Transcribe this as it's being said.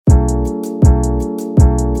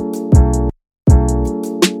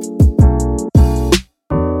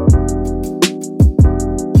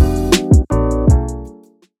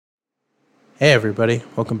Hey everybody,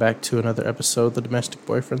 welcome back to another episode of the Domestic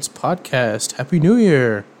Boyfriends Podcast. Happy New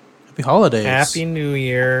Year! Happy holidays! Happy New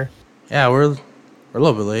Year! Yeah, we're a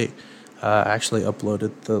little bit late. I actually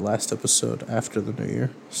uploaded the last episode after the New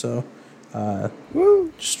Year, so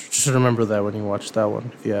Woo! just remember that when you watch that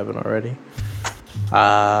one if you haven't already.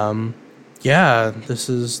 Yeah, this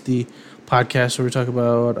is the podcast where we talk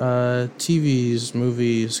about TVs,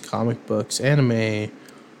 movies, comic books, anime,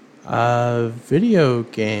 video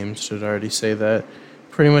games. Should already say that.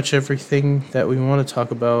 Pretty much everything that we want to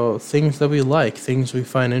talk about, things that we like, things we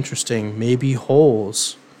find interesting, maybe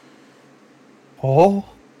holes, Oh,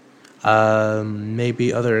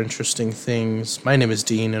 maybe other interesting things. My name is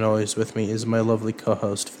Dean, and always with me is my lovely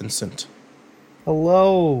co-host Vincent.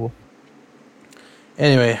 hello!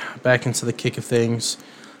 Anyway, back into the kick of things.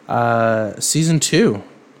 Season 2.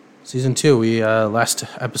 We last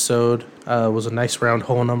episode was a nice round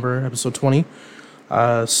hole number, episode 20.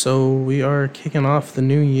 So we are kicking off the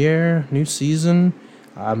new year, new season.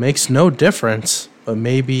 Makes no difference, but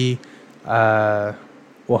maybe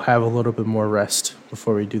we'll have a little bit more rest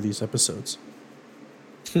before we do these episodes.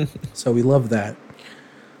 So we love that.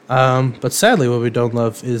 But sadly, what we don't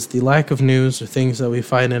love is the lack of news or things that we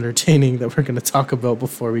find entertaining that we're going to talk about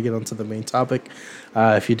before we get onto the main topic.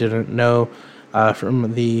 If you didn't know,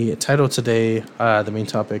 from the title today, the main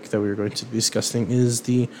topic that we were going to be discussing is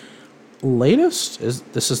the latest.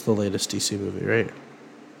 This is the latest DC movie, right?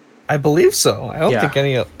 I believe so. I don't Yeah. think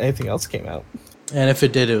anything else came out. And if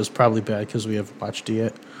it did, it was probably bad because we haven't watched it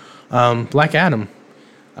yet. Black Adam.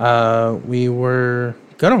 We were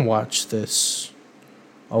gonna watch this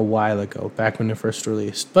a while ago, back when it first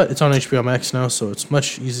released, but it's on HBO Max now, so it's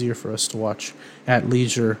much easier for us to watch at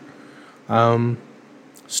leisure.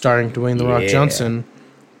 Starring Dwayne The Rock Yeah. Johnson,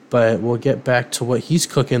 but we'll get back to what he's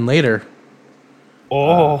cooking later.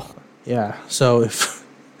 Oh, Yeah, so if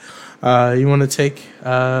you want to take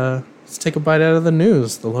let's take a bite out of the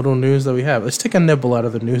news, the little news that we have. Let's take a nibble out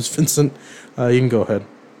of the news, Vincent. You can go ahead.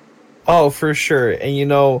 oh, for sure. And you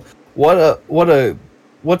know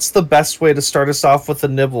what's the best way to start us off with a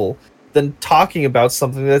nibble than talking about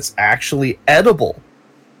something that's actually edible?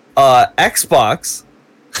 Xbox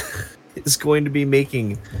is going to be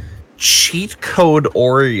making cheat code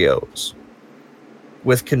Oreos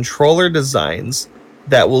with controller designs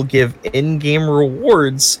that will give in-game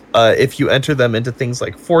rewards if you enter them into things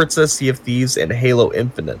like Forza, Sea of Thieves, and Halo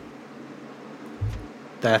Infinite.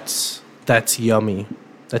 That's yummy.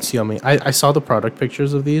 That's yummy. I saw the product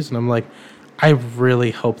pictures of these, and I'm like, I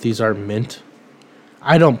really hope these are mint.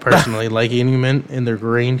 I don't personally like eating mint in their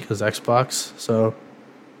green because Xbox, so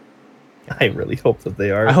I really hope that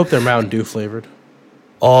they are. I hope they're Mountain Dew flavored.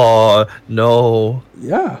 Oh, no.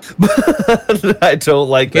 Yeah. I don't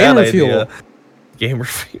like Gamer that Fuel. idea. Gamer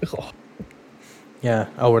Fuel. Yeah.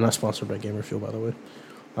 Oh, we're not sponsored by Gamer Fuel, by the way.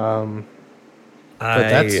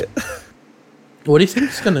 I, What do you think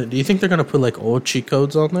it's gonna? Do you think they're gonna put like old cheat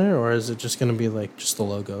codes on there, or is it just gonna be like just the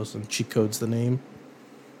logos and cheat codes the name?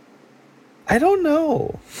 I don't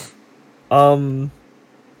know.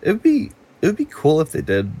 It'd be cool if they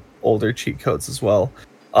did older cheat codes as well.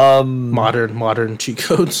 Modern cheat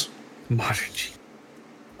codes. Modern cheat.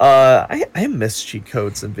 I miss cheat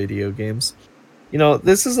codes in video games. You know,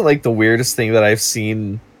 this isn't like the weirdest thing that I've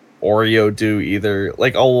seen Oreo do either.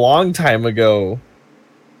 Like a long time ago,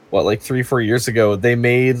 like 3-4 years ago, they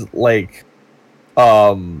made like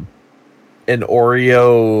an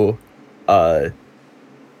Oreo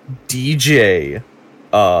DJ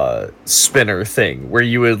spinner thing where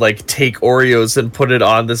you would like take Oreos and put it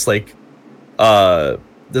on this like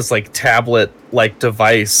tablet like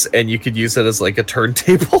device, and you could use it as like a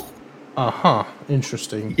turntable.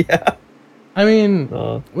 Interesting. Yeah. I mean,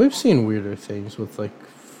 Uh, we've seen weirder things with like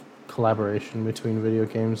collaboration between video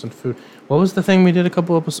games and food. What was the thing we did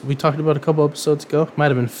we talked about a couple episodes ago? Might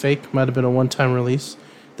have been fake. Might have been a one-time release.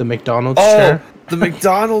 The McDonald's chair. the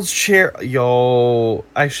McDonald's chair. Yo,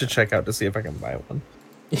 I should check out to see if I can buy one.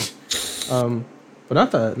 But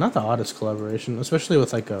not the oddest collaboration, especially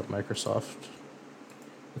with like a Microsoft.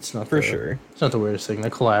 It's not For sure. It's not the weirdest thing. They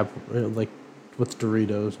collab like with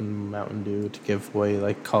Doritos and Mountain Dew to give away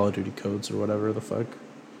like Call of Duty codes or whatever the fuck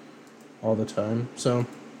all the time. So,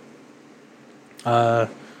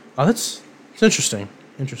 it's interesting.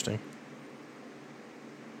 Interesting.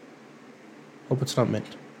 Hope it's not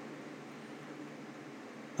mint.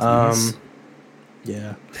 Please.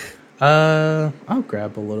 Yeah. I'll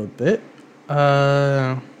grab a little bit.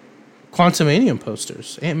 Quantumanium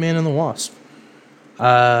posters. Ant-Man and the Wasp.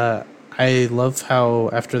 I love how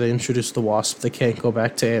after they introduced the Wasp, they can't go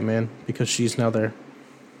back to Ant-Man because she's now there.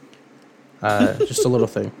 Just a little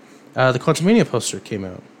thing. The Quantumania poster came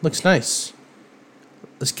out. Looks nice.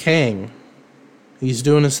 This Kang, he's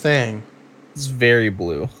doing his thing. It's very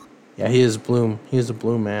blue. Yeah, he is blue. He is a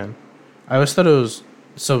blue man. I always thought it was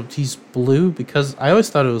so he's blue because I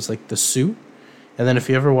always thought it was like the suit. And then if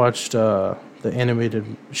you ever watched the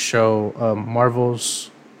animated show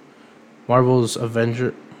Marvel's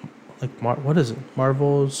Avenger, what is it?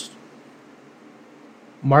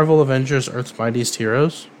 Marvel Avengers Earth's Mightiest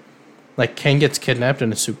Heroes. Like Kang gets kidnapped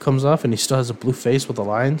and his suit comes off and he still has a blue face with the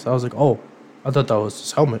lines. I was like, oh, I thought that was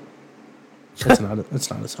his helmet. It's not.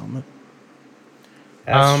 It's not his helmet.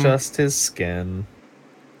 That's just his skin.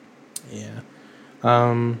 Yeah.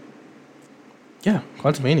 Yeah,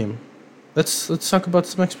 Quantumanium. Let's talk about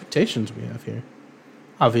some expectations we have here.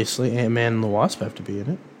 Obviously, Ant-Man and the Wasp have to be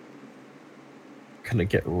in it. Gonna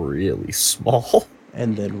get really small.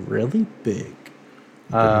 And then really big.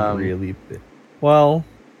 Really big. Well,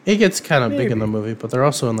 it gets kind of big in maybe. the movie, but they're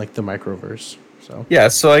also in like the microverse. So yeah,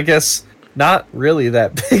 so I guess not really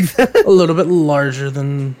that big a little bit larger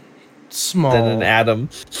than small. than an atom.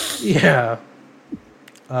 Yeah.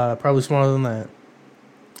 Probably smaller than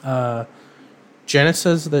that. Janet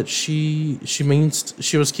says that she means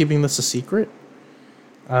she was keeping this a secret.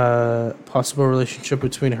 Possible relationship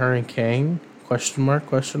between her and Kang? Question mark?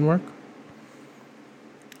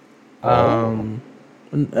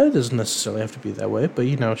 It doesn't necessarily have to be that way, but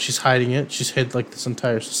you know, she's hiding it. She's hid like this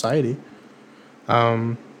entire society.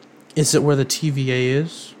 Is it where the TVA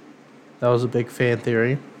is? That was a big fan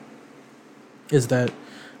theory. Is that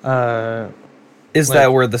Is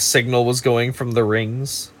that where the signal was going from the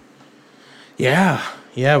rings? Yeah,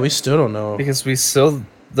 we still don't know. Because we still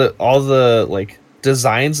all the like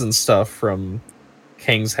designs and stuff from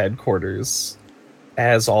Kang's headquarters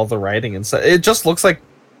has all the writing and stuff. It just looks like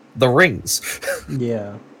the rings.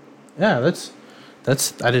 Yeah, that's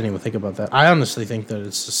I didn't even think about that. I honestly think that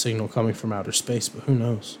it's a signal coming from outer space, but who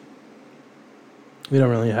knows? We don't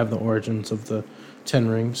really have the origins of the 10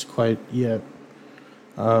 rings quite yet.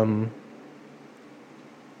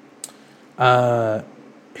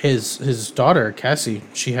 His daughter Cassie,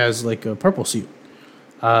 she has like a purple suit.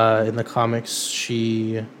 In the comics,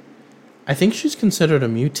 I think she's considered a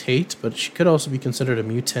mutate, but she could also be considered a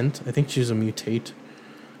mutant. I think she's a mutate.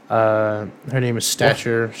 Her name is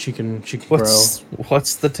Stature. What? She can grow.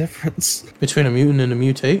 What's the difference Between a mutant and a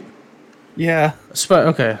mutate? Yeah.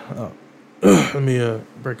 Okay. Let me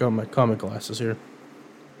break out my comic glasses here.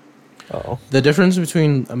 Oh. The difference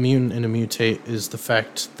between a mutant and a mutate is the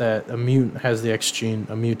fact that a mutant has the X gene,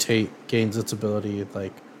 a mutate gains its ability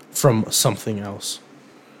like from something else.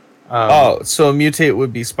 So a mutate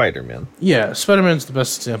would be Spider-Man. Yeah, Spider-Man's the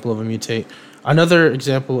best example of a mutate. Another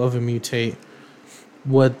example of a mutate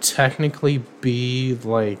would technically be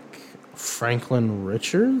like Franklin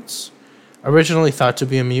Richards. Originally thought to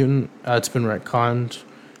be a mutant, it's been retconned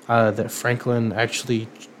that Franklin actually,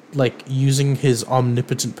 like, using his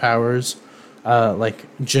omnipotent powers, like,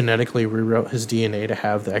 genetically rewrote his DNA to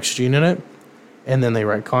have the X gene in it, and then they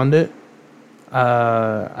retconned it.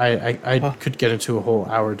 I could get into a whole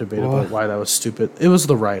hour debate about why that was stupid. It was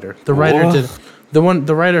the writer. The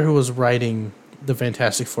writer who was writing the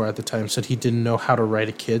Fantastic Four at the time said he didn't know how to write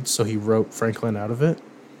a kid, so he wrote Franklin out of it.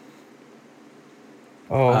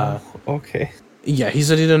 Okay. Yeah, he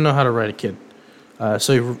said he didn't know how to write a kid.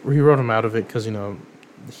 So he wrote him out of it because, you know,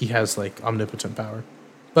 he has, like, omnipotent power.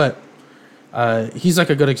 But he's, like,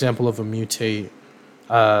 a good example of a mutate,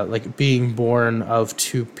 like, being born of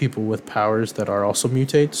two people with powers that are also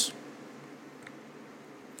mutates.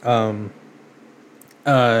 In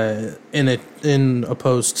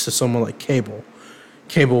opposed to someone like Cable.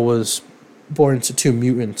 Cable was born to two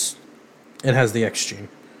mutants and has the X gene.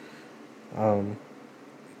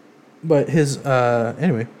 But his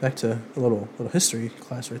anyway, back to a little history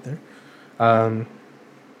class right there.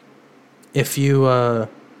 If you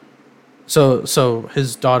so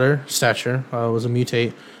his daughter Stature was a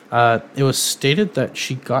mutate. It was stated that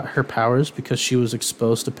she got her powers because she was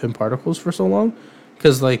exposed to Pym particles for so long,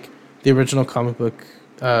 because like the original comic book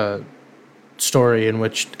story in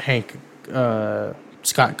which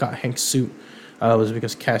Scott got Hank's suit was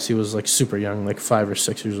because Cassie was like super young, like 5 or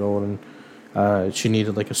 6 years old, and she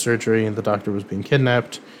needed like a surgery, and the doctor was being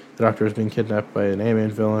kidnapped. The doctor was being kidnapped by an Ant-Man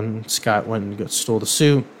villain. Scott went and stole the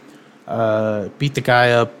suit, beat the guy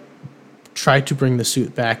up, tried to bring the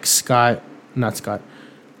suit back.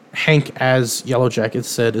 Hank as Yellow Jacket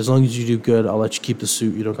said, as long as you do good, I'll let you keep the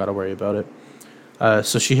suit. You don't got to worry about it.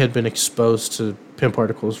 So she had been exposed to Pym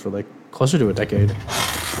particles for like closer to a decade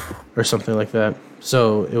or something like that.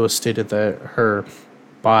 So it was stated that her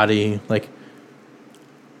body, like,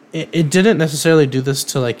 it didn't necessarily do this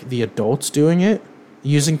to like the adults doing it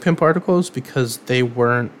using Pym particles, because they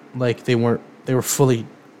were fully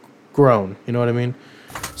grown. You know what I mean?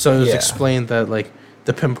 So it was Yeah. explained that like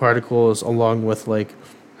the Pym particles, along with like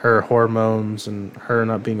her hormones and her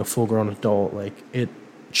not being a full grown adult, like it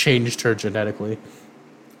changed her genetically,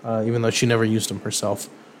 even though she never used them herself.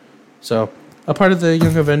 So a part of the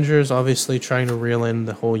Young Avengers, obviously trying to reel in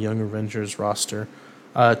the whole Young Avengers roster.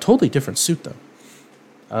 Totally different suit though.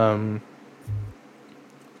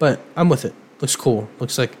 But I'm with it. Looks cool.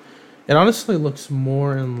 Looks like it honestly looks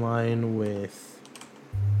more in line with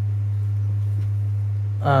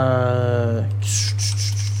uh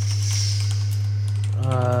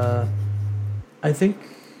I think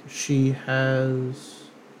she has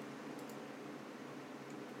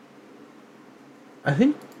I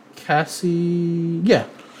think Cassie yeah.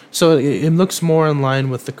 So it looks more in line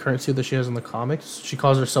with the current suit that she has in the comics. She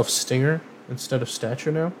calls herself Stinger instead of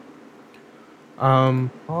Stature now.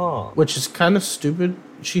 Oh. Which is kind of stupid.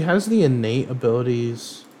 She has the innate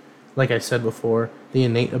abilities, like I said before, the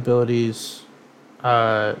innate abilities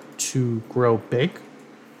to grow big.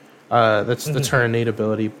 That's her innate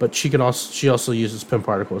ability, but she also uses Pym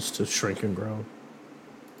particles to shrink and grow,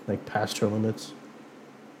 like past her limits.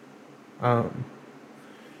 But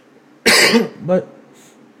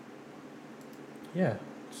yeah,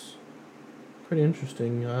 it's pretty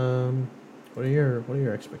interesting. What are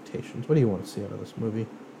your expectations? What do you want to see out of this movie?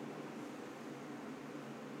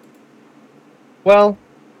 Well,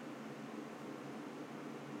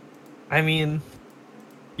 I mean,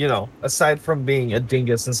 aside from being a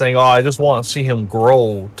dingus and saying, "Oh, I just want to see him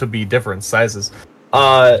grow to be different sizes,"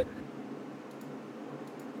 uh,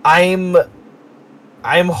 I'm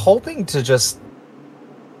I'm hoping to just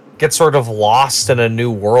get sort of lost in a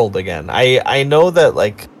new world again. I know that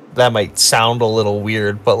like that might sound a little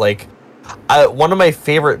weird, but like one of my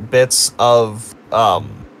favorite bits of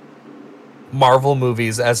Marvel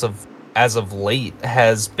movies as of late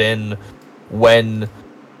has been when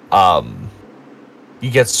um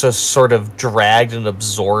you get just sort of dragged and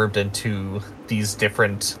absorbed into these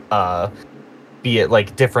different be it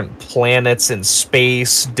like different planets in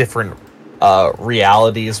space, different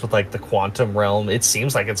realities with like the quantum realm. It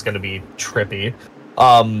seems like it's going to be trippy.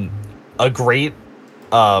 A great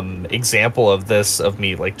example of this, of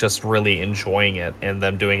me like just really enjoying it and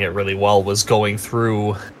them doing it really well, was going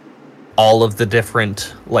through all of the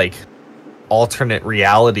different like alternate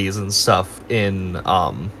realities and stuff in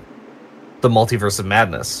the Multiverse of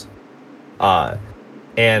Madness.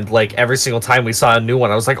 And like every single time we saw a new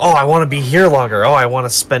one, I was like, oh, I want to be here longer. Oh, I want to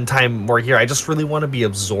spend time more here. I just really want to be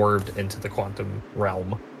absorbed into the quantum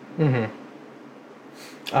realm.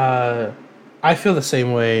 I feel the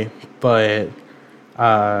same way, but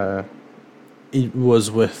it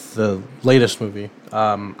was with the latest movie.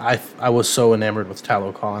 I was so enamored with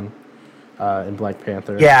Talokan in Black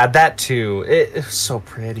Panther. Yeah, that too. It's so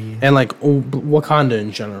pretty. And like Wakanda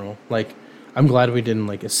in general. Like, I'm glad we didn't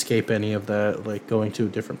like escape any of that, like going to a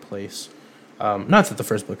different place. Not that the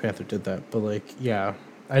first Black Panther did that, but like, yeah,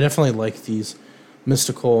 I definitely like these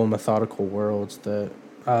mystical and methodical worlds that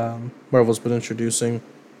Marvel's been introducing.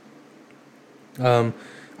 I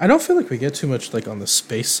don't feel like we get too much like on the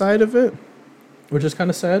space side of it, which is kind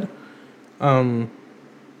of sad. But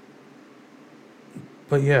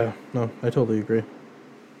yeah, no, I totally agree.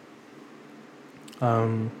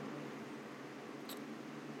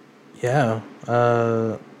 Yeah,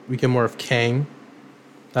 we get more of Kang.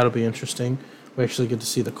 That'll be interesting. We actually get to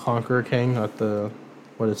see the Conqueror Kang, not the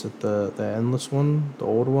what is it, the endless one, the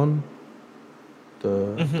old one,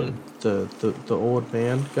 the old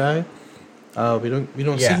man guy. We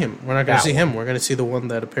don't see him. We're not gonna see him. We're gonna see the one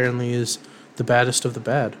that apparently is the baddest of the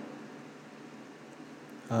bad.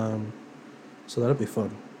 So that'll be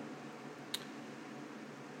fun.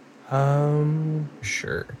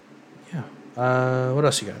 Sure. Yeah. What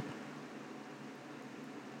else you got?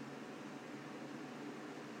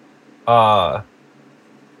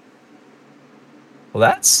 Well,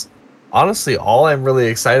 that's honestly all I'm really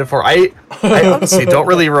excited for. I honestly don't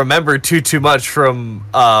really remember too much from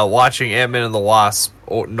watching Ant-Man and the Wasp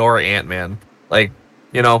nor Ant-Man. Like,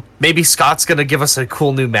 maybe Scott's gonna give us a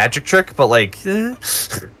cool new magic trick, but like,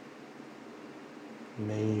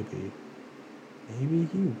 Maybe he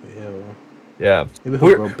will. yeah, Maybe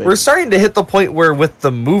he'll grow big. we're starting to hit the point where with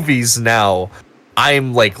the movies now,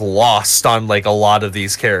 I'm like lost on like a lot of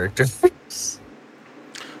these characters.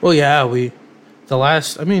 Well, yeah, I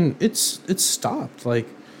mean, it's stopped. Like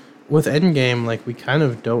with Endgame, like we kind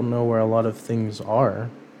of don't know where a lot of things are.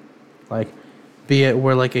 Like, be it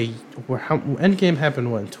Endgame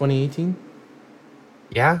happened when 2018.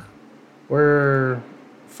 Yeah. We're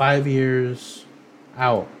 5 years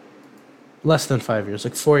out, less than 5 years,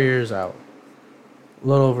 like 4 years out, a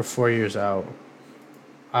little over 4 years out.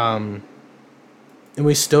 And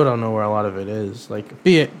we still don't know where a lot of it is. Like,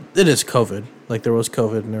 be it is COVID, like there was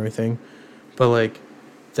COVID and everything, but like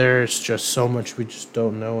there's just so much we just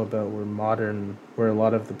don't know about where a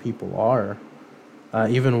lot of the people are.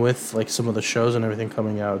 Even with like some of the shows and everything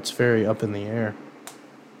coming out, it's very up in the air.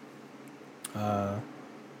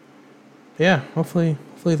 Yeah, hopefully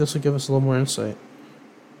this will give us a little more insight.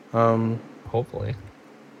 Hopefully.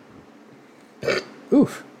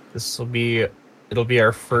 Oof. It'll be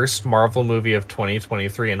our first Marvel movie of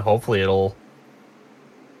 2023, and hopefully it'll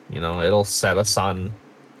set us on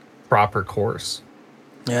proper course.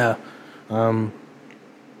 Yeah. We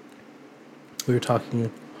were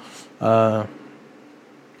talking,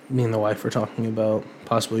 me and the wife were talking about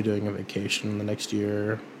possibly doing a vacation the next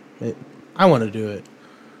year. I want to do it.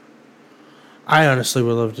 I honestly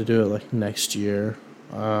would love to do it like next year.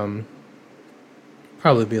 Probably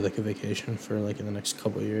be like a vacation for like in the next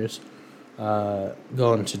couple of years.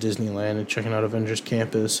 Going to Disneyland and checking out Avengers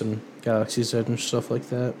Campus and Galaxy's Edge and stuff like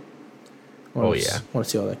that. Want to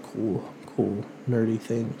see all that cool nerdy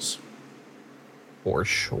things. For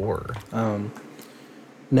sure.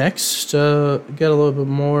 Next, get a little bit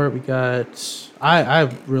more. We got. I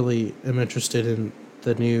really am interested in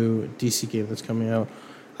the new DC game that's coming out.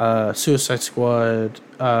 Suicide Squad.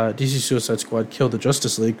 DC Suicide Squad killed the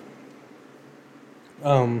Justice League.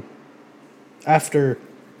 After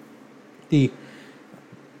the,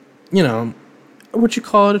 what you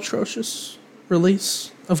call it, atrocious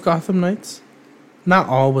release of Gotham Knights. Not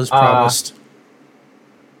all was promised.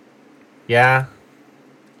 Yeah.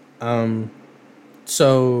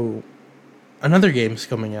 So another game's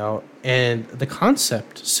coming out, and the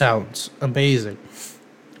concept sounds amazing.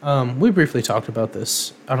 We briefly talked about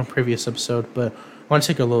this on a previous episode, but I want to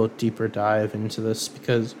take a little deeper dive into this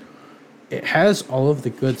because it has all of the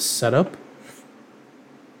good setup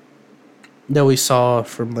that we saw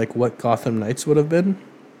from like what Gotham Knights would have been,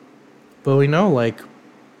 but we know like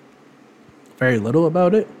very little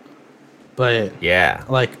about it. But yeah,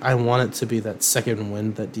 like I want it to be that second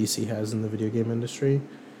wind that DC has in the video game industry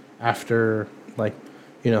after like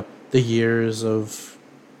the years of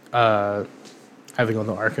having all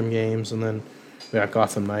the Arkham games, and then we got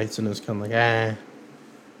Gotham Knights, and it's kind of like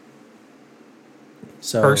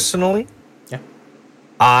So personally, yeah,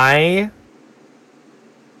 I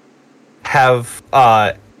have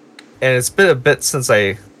and it's been a bit since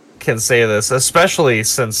I can say this, especially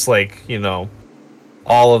since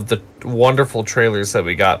all of the wonderful trailers that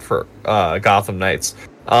we got for Gotham Knights.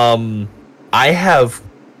 I have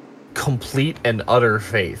complete and utter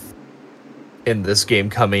faith in this game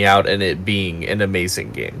coming out and it being an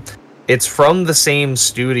amazing game. It's from the same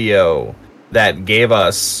studio that gave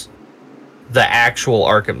us the actual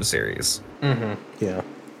Arkham series. Mm-hmm. Yeah.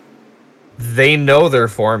 They know their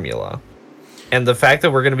formula. And the fact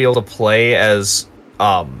that we're going to be able to play as,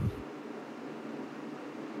 some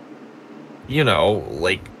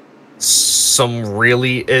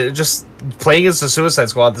really... just playing as the Suicide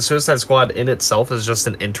Squad. The Suicide Squad in itself is just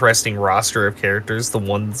an interesting roster of characters. The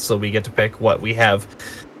ones that we get to pick. We have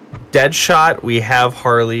Deadshot, we have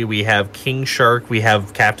Harley, we have King Shark, we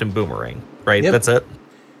have Captain Boomerang. Right? Yep. That's it?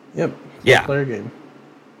 Yep. Yeah. Player game.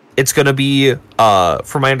 It's going to be,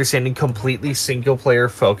 from my understanding, completely single-player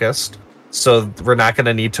focused. So we're not going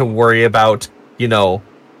to need to worry about,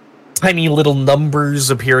 tiny little numbers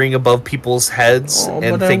appearing above people's heads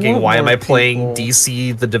and thinking, why am I playing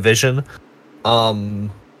DC The Division? But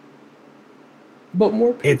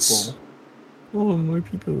more people. More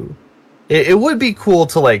people. It would be cool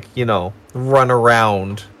to, run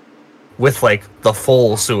around with, the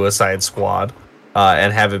full Suicide Squad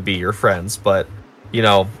and have it be your friends. But,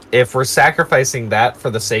 if we're sacrificing that for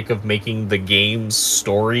the sake of making the game's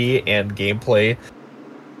story and gameplay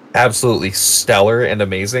absolutely stellar and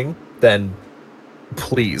amazing, then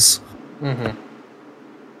please. Mm-hmm.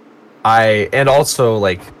 And also,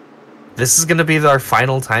 this is going to be our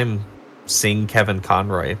final time seeing Kevin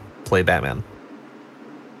Conroy play Batman.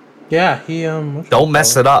 Yeah, he, don't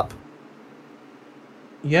mess it up.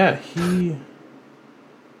 Yeah,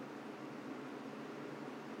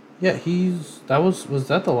 was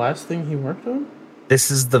that the last thing he worked on?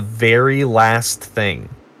 This is the very last thing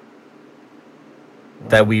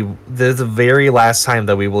the very last time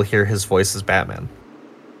that we will hear his voice as Batman.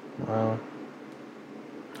 Wow.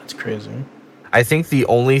 That's crazy. I think the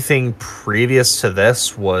only thing previous to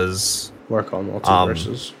this was work on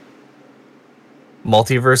multiverses.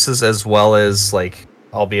 Multiverses, as well as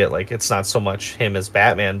albeit it's not so much him as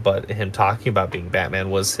Batman, but him talking about being Batman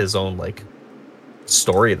was his own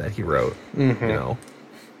story that he wrote, mm-hmm.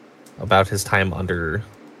 About his time under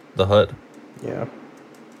the hood. Yeah.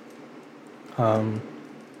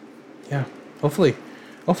 Yeah, hopefully,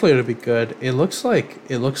 hopefully it'll be good. It looks like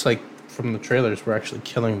from the trailers we're actually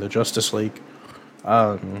killing the Justice League.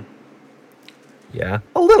 Um, Yeah,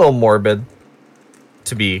 a little morbid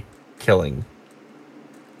to be killing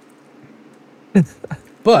a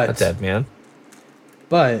but dead man.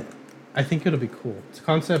 but I think it'll be cool. It's a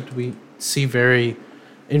concept we see very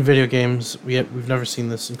in video games. We've never seen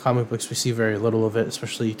this in comic books. We see very little of it,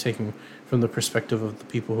 especially taking from the perspective of the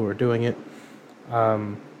people who are doing it.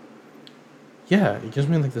 Um, yeah, it gives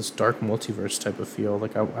me like this dark multiverse type of feel.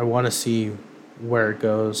 Like I want to see where it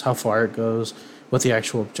goes, how far it goes, what the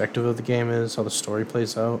actual objective of the game is, how the story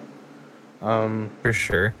plays out. For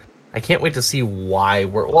sure. I can't wait to see why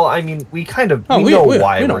we're. Well, I mean, we kind of Oh, we we- know we-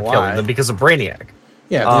 why we know we're why. killing them because of Brainiac.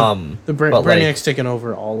 Yeah, but, like- Brainiac's taken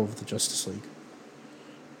over all of the Justice League,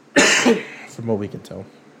 from what we can tell.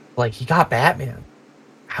 Like he got Batman.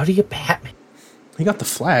 How do you get Batman? He got the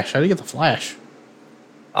Flash. How do you get the Flash?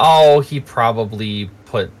 Oh, he probably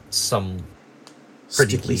put some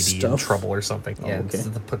pretty Sticky lady in stuff? trouble or something. Oh, Yeah, okay. to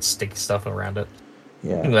put sticky stuff around it.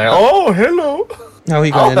 Yeah. Like, oh, hello. How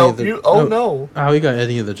he got I'll any help of the, you. Oh no. How he got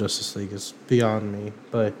any of the Justice League is beyond me,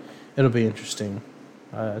 but it'll be interesting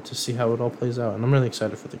to see how it all plays out, and I'm really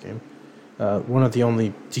excited for the game. One of the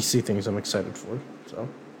only DC things I'm excited for. So,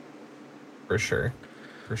 For sure.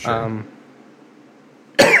 For sure.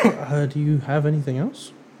 Do you have anything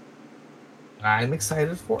else? I'm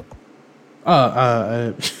excited for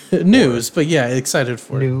News, but yeah, excited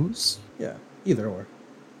for it. news. Yeah, either or.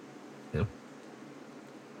 Yeah.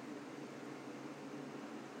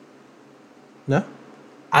 No.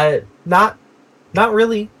 Not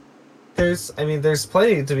really. There's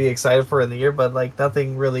plenty to be excited for in the year, but like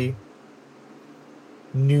nothing really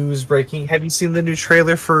news breaking. Have you seen the new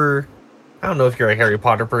trailer for? I don't know if you're a Harry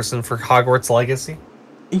Potter person, for Hogwarts Legacy.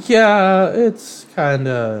 Yeah, it's kind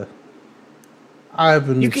of.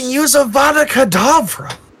 You can use Avada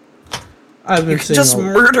Kedavra. I've been You can seeing just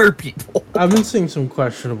murder people. I've been seeing some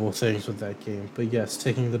questionable things with that game, but yes,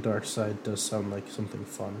 taking the dark side does sound like something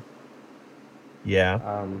fun.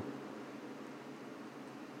 Yeah.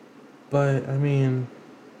 But I mean,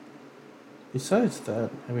 besides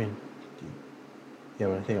that, I mean, do you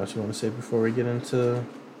have anything else you want to say before we get into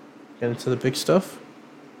the big stuff?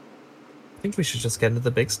 I think we should just get into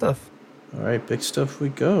the big stuff. All right, big stuff we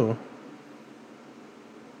go.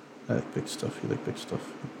 I like big stuff. You like big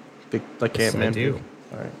stuff? Big like Yes, Ant-Man. I do. Big.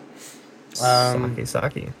 All right.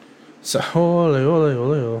 Sake. So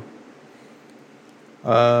ole.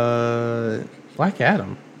 Black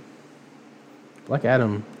Adam. Black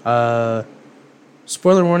Adam.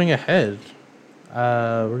 Spoiler warning ahead.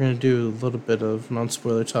 We're gonna do a little bit of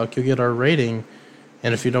non-spoiler talk. You'll get our rating,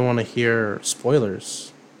 and if you don't want to hear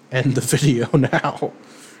spoilers, end the video now.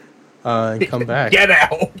 And come back. Get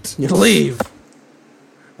out. You leave.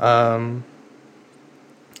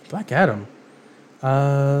 Black Adam.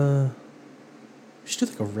 We should do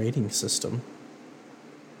like a rating system.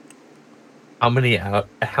 How many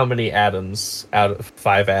atoms out of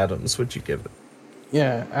 5 atoms would you give it?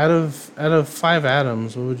 Yeah, out of 5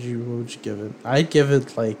 atoms, what would you give it? I'd give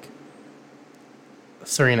it like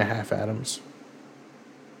 3.5 atoms.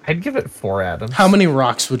 I'd give it 4 atoms. How many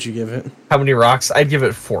rocks would you give it? How many rocks? I'd give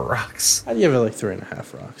it 4 rocks. I'd give it like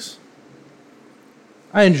 3.5 rocks.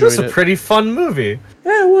 I It enjoyed was it. a pretty fun movie.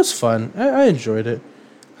 Yeah, it was fun. I enjoyed it.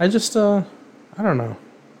 I just I don't know.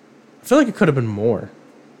 I feel like it could have been more.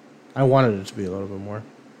 I wanted it to be a little bit more.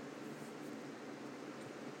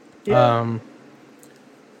 Yeah.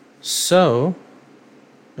 So,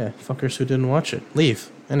 yeah, fuckers who didn't watch it, leave.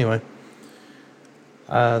 Anyway,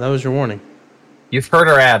 that was your warning. You've heard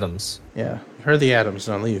our atoms. Yeah, you heard the atoms,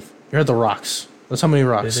 now leave. You heard the rocks. That's how many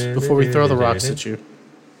rocks. Before we throw the rocks at you.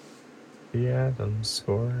 The atoms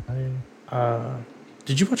score.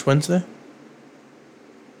 Did you watch Wednesday?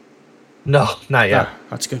 No, not yet. Ah,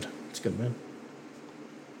 that's good. It's good, man.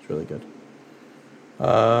 It's really good.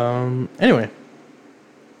 Anyway,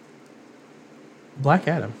 Black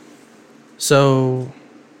Adam. So,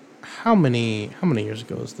 how many years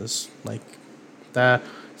ago is this? Like, that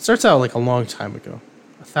starts out like a long time ago.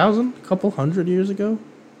 1,000? A couple hundred years ago?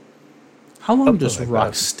 How long Something does like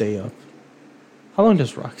rock that. stay up? How long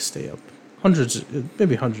does rock stay up?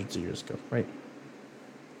 Maybe hundreds of years ago, right?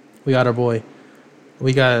 We got our boy.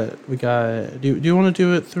 We got. Do you want to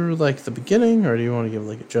do it through like the beginning, or do you want to give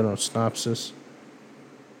like a general synopsis?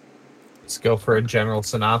 Let's go for a general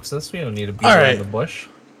synopsis. We don't need to beat All around right. the bush.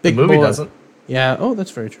 Big the movie boy. doesn't. Yeah. Oh, that's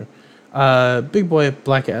very true. Big boy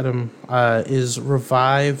Black Adam is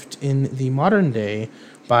revived in the modern day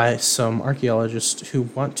by some archaeologists who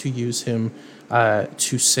want to use him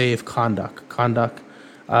to save Kahndaq. Kahndaq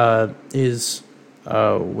is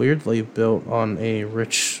weirdly built on a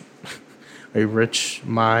rich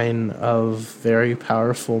mine of very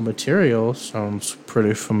powerful material. Sounds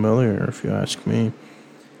pretty familiar, if you ask me.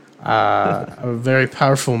 A very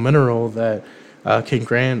powerful mineral that can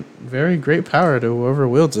grant very great power to whoever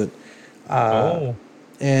wields it. Oh,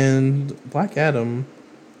 And Black Adam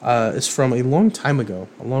is from a long time ago.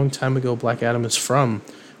 A long time ago, Black Adam is from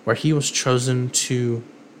where he was chosen to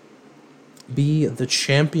be the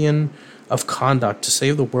champion of conduct to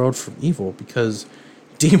save the world from evil because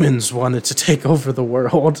demons wanted to take over the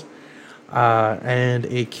world. And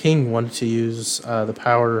a king wanted to use the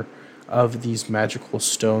power of these magical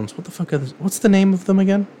stones. What the fuck what's the name of them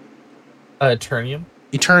again? Eternium.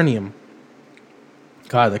 Eternium.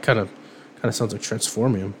 God, that kind of sounds like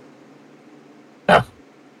Transformium Ah.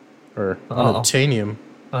 or Uh-oh. Unobtainium.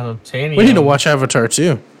 Unobtainium. We need to watch Avatar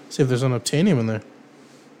too. See if there's Unobtainium in there.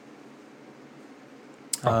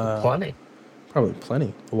 Plenty. Probably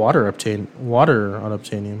plenty. Water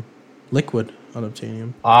Unobtainium. Liquid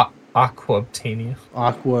Unobtainium. Aquabtania.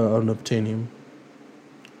 Aqua Unobtainium.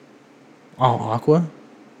 Oh, Aqua?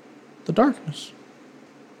 The darkness.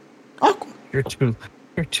 Aqua. You're too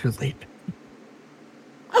late.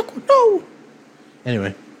 Aqua, no!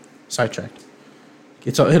 Anyway, sidetracked.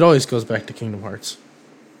 It always goes back to Kingdom Hearts.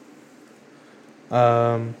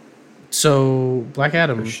 So Black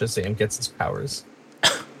Adam Shazam gets his powers.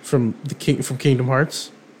 from Kingdom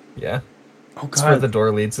Hearts. Yeah. Oh That's where God, the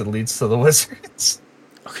door leads. It leads to the wizards.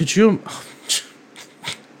 could you?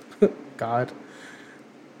 God.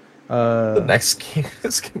 The next game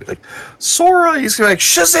is gonna be like Sora. He's gonna be like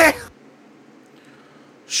Shazam.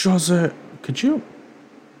 Shazam. Could you?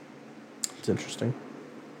 It's interesting.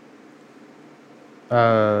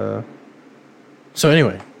 So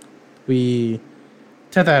anyway,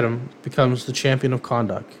 Teth Adam becomes the champion of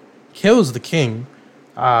conduct, kills the king,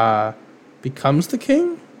 becomes the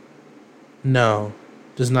king? No,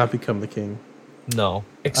 does not become the king. No,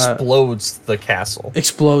 explodes the castle.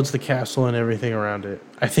 Explodes the castle and everything around it.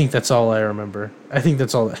 I think that's all I remember. I think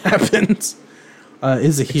that's all that happens.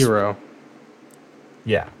 Is a hero.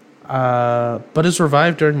 Yeah. But is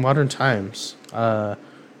revived during modern times.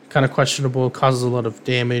 Kind of questionable, causes a lot of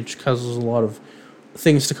damage, causes a lot of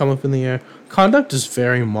things to come up in the air. Conduct is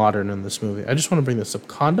very modern in this movie. I just want to bring this up.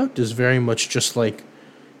 Conduct is very much just like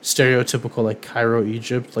stereotypical, like Cairo,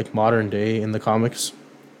 Egypt, like modern day in the comics.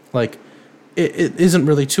 Like, it isn't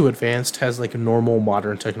really too advanced, has like a normal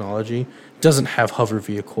modern technology, doesn't have hover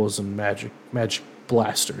vehicles and magic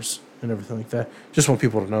blasters and everything like that. Just want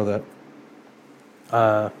people to know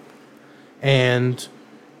that. And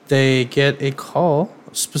they get a call,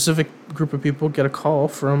 a specific group of people get a call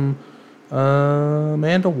from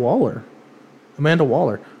Amanda Waller.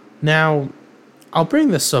 Now, I'll bring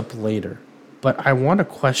this up later, but I want to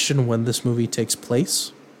question when this movie takes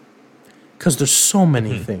place. Because there's so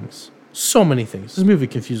many things. So many things. This movie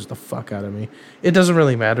confuses the fuck out of me. It doesn't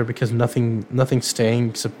really matter because nothing's staying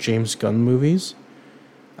except James Gunn movies.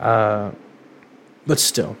 But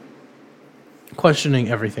still. Questioning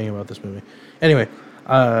everything about this movie. Anyway,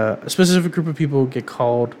 a specific group of people get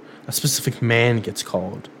called. A specific man gets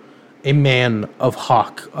called. A man of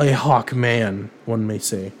Hawk. A Hawk man, one may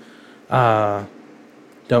say. Don't.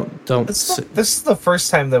 This is the first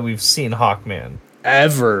time that we've seen Hawkman.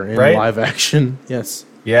 Ever in live action. Yes.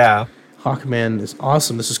 Yeah. Hawkman is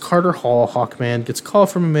awesome. This is Carter Hall. Hawkman gets a call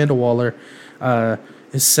from Amanda Waller.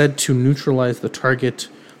 Is said to neutralize the target.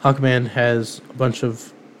 Hawkman has a bunch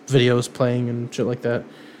of videos playing and shit like that.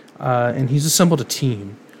 And he's assembled a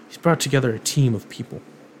team. He's brought together a team of people.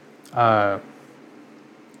 The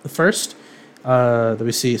first that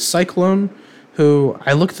we see is Cyclone, who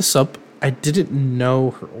I looked this up. I didn't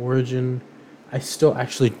know her origin. I still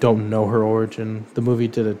actually don't know her origin. The movie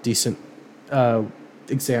did a decent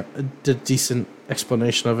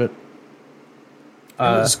explanation of it. It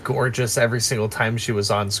was gorgeous every single time she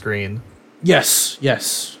was on screen. Yes,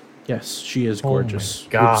 she is gorgeous. Oh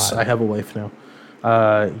my God. Oops, I have a wife now.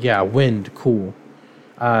 Yeah, Wind, cool.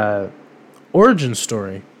 Origin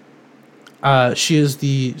story. She is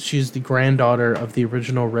the granddaughter of the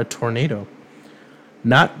original Red Tornado,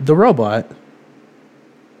 not the robot.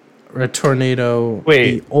 Red Tornado,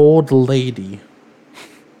 Wait. the old lady.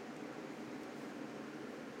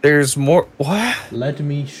 There's more. What? Let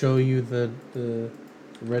me show you the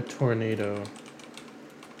Red Tornado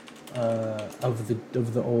of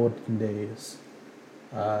the olden days.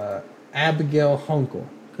 Abigail Hunkle,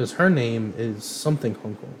 because her name is something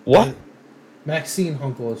Hunkle. What? Maxine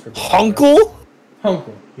Hunkle is her daughter. Hunkle?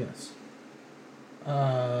 Hunkle, yes.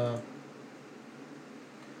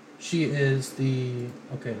 She is the...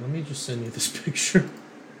 Okay, let me just send you this picture.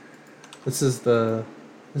 This is the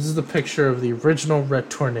picture of the original Red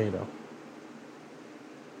Tornado.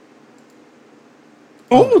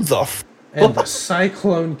 Who the And the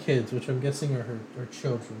Cyclone Kids, which I'm guessing are her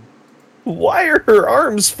children. Why are her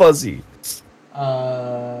arms fuzzy?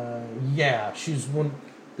 Yeah, she's one.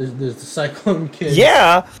 There's the Cyclone Kids.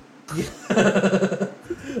 Yeah.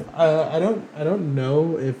 I don't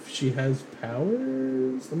know if she has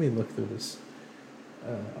powers. Let me look through this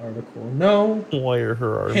article. No. Why are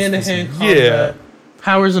her arms Hand-to-hand fuzzy? combat. Yeah.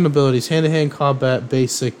 Powers and abilities. Hand-to-hand combat.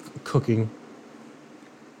 Basic cooking.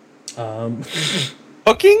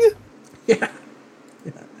 Cooking? Yeah.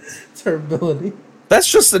 It's her ability. That's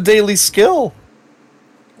just a daily skill.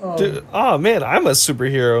 Dude, oh man, I'm a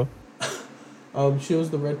superhero. She was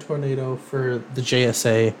the Red Tornado for the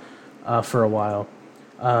JSA for a while.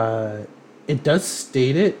 It does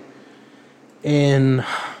state it in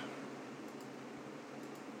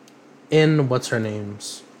what's her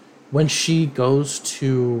name's when she goes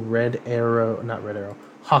to not Red Arrow,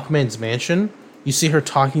 Hawkman's mansion. You see her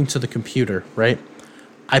talking to the computer, right?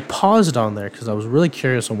 I paused on there because I was really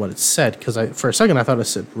curious on what it said. Because for a second I thought it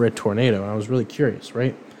said Red Tornado, and I was really curious,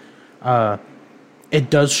 right? It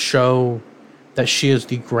does show that she is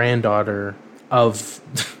the granddaughter of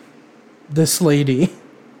this lady.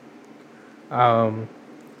 And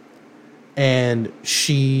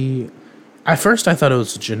she, at first I thought it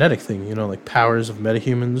was a genetic thing, you know, like powers of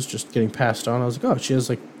metahumans just getting passed on. I was like, oh, she has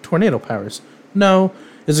like tornado powers. No,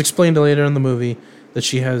 it's explained later in the movie that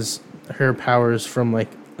she has her powers from like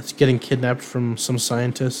getting kidnapped from some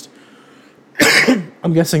scientist.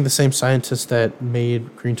 I'm guessing the same scientist that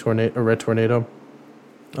made Green Tornado or Red Tornado.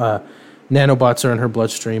 Nanobots are in her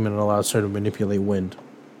bloodstream, and it allows her to manipulate wind.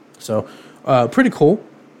 So, pretty cool.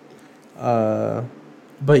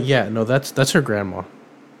 But yeah, no, that's her grandma.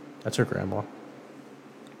 That's her grandma.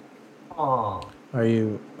 Oh. Are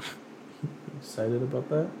you excited about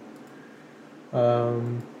that? I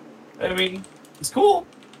mean, it's cool.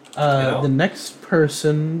 The next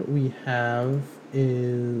person we have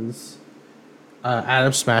is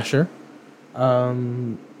Adam Smasher.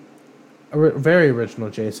 Very original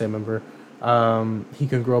JSA member. He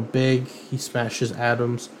can grow big. He smashes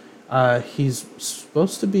atoms. He's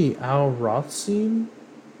supposed to be Al Rothstein,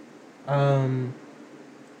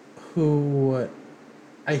 who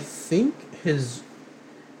I think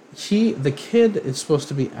the kid is supposed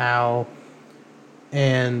to be Al,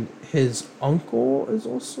 and his uncle is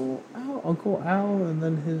also Uncle Al, and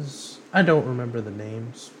then I don't remember the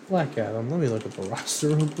names. Black Adam. Let me look at the roster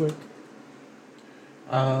real quick.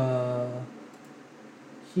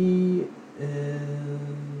 He is.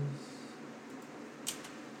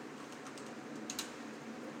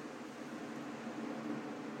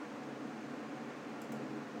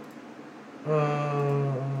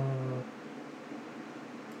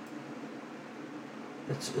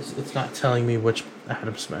 It's not telling me which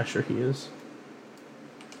Atom Smasher he is.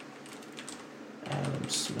 Atom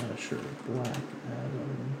Smasher, Black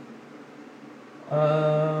Adam.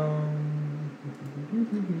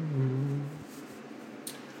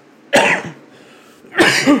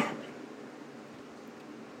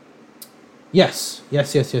 Yes.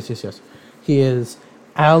 He is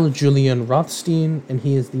Al Julian Rothstein, and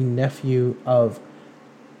he is the nephew of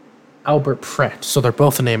Albert Pratt. So they're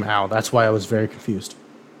both the name Al. That's why I was very confused.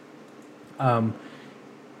 He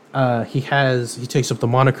takes up the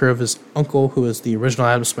moniker of his uncle, who is the original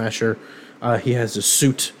Atom Smasher. He has his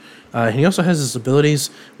suit. And he also has his abilities,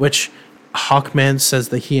 which Hawkman says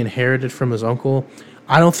that he inherited from his uncle.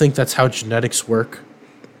 I don't think that's how genetics work,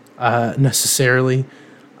 necessarily,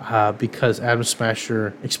 because Atom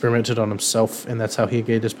Smasher experimented on himself, and that's how he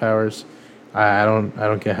gained his powers. I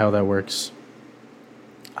don't get how that works.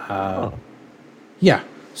 Yeah.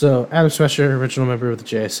 So Atom Smasher, original member of the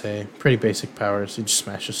JSA, pretty basic powers. He just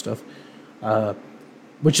smashes stuff.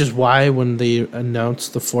 Which is why when they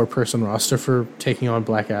announced the 4-person roster for taking on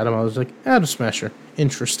Black Adam, I was like, Atom Smasher,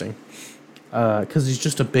 interesting. Because he's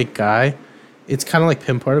just a big guy. It's kind of like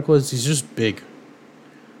Pym Particle is. He's just big.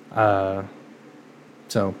 So,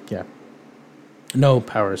 yeah. No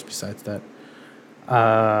powers besides that.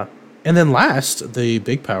 And then last, the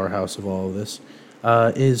big powerhouse of all of this,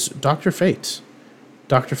 is Dr. Fate.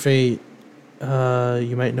 Dr. Fate,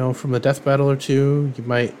 you might know him from the Death Battle or two. You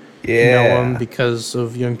might know him because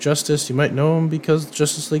of Young Justice. You might know him because of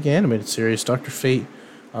Justice League animated series. Dr. Fate,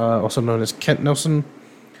 also known as Kent Nelson,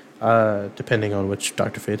 depending on which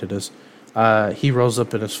Dr. Fate it is. He rolls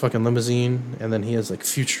up in his fucking limousine, and then he has like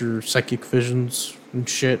future psychic visions and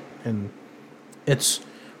shit, and it's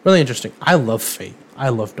really interesting. I love Fate. I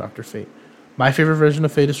love Dr. Fate. My favorite version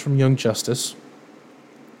of Fate is from Young Justice.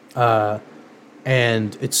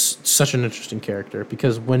 And it's such an interesting character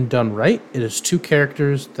because when done right, it is two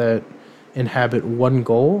characters that inhabit one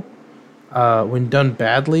goal. When done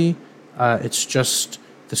badly, it's just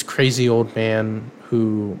this crazy old man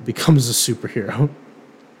who becomes a superhero.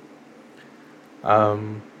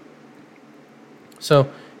 So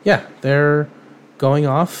yeah, they're going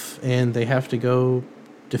off and they have to go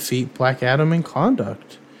defeat Black Adam in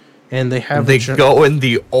Conduct. And they have go in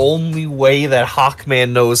the only way that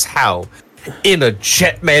Hawkman knows how. In a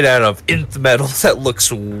jet made out of nth metal that looks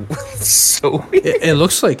so weird. It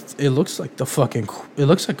looks like the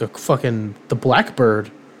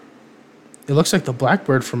Blackbird. It looks like the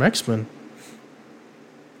Blackbird from X-Men.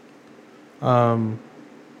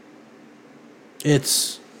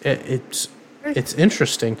 It's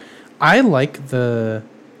interesting. I like the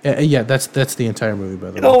that's the entire movie, by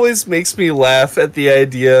the way. It always makes me laugh at the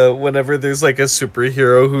idea whenever there's like a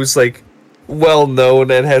superhero who's like well known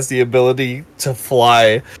and has the ability to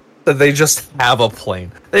fly, that they just have a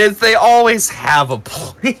plane. They always have a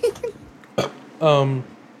plane.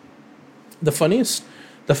 The funniest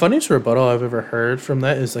rebuttal I've ever heard from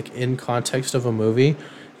that is like in context of a movie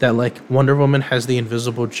that like Wonder Woman has the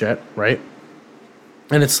invisible jet, right?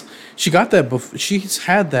 And she's had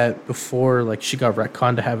that before, like she got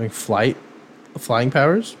retconned to having flying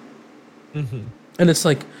powers. Mm-hmm. And it's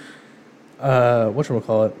like,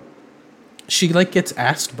 whatchamacallit? She like gets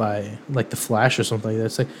asked by like the Flash or something like that.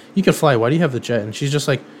 It's like, you can fly. Why do you have the jet? And she's just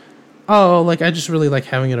like, oh, like I just really like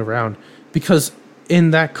having it around. Because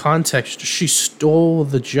in that context, she stole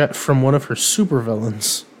the jet from one of her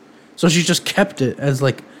supervillains. So she just kept it as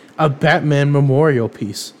like a Batman memorial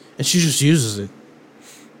piece. And she just uses it.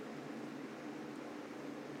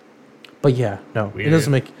 But yeah, no, weird. It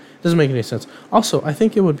doesn't make any sense. Also, I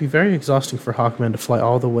think it would be very exhausting for Hawkman to fly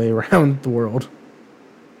all the way around the world.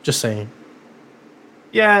 Just saying.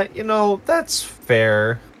 Yeah, that's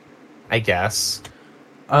fair, I guess.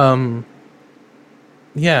 Yeah.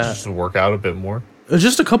 Just to work out a bit more.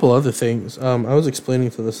 Just a couple other things. I was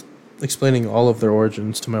explaining all of their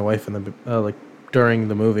origins to my wife in the during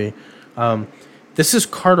the movie. This is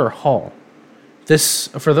Carter Hall. This,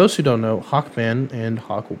 for those who don't know, Hawkman and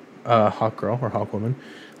Hawkgirl or Hawkwoman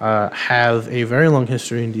have a very long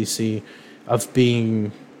history in DC of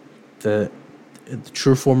being the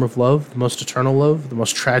true form of love, the most eternal love, the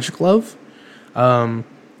most tragic love.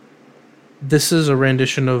 This is a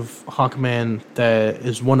rendition of Hawkman that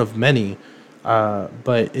is one of many,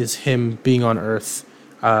 but is him being on Earth,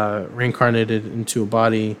 reincarnated into a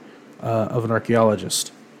body of an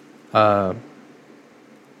archaeologist.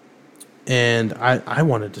 And I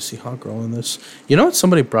wanted to see Hawkgirl in this. You know what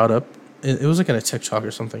somebody brought up? It was like in a TikTok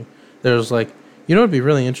or something. There was like, you know what would be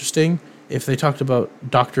really interesting? If they talked about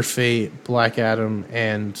Dr. Fate, Black Adam,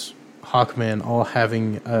 and Hawkman all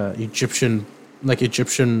having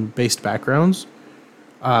Egyptian-based backgrounds.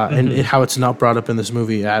 And how it's not brought up in this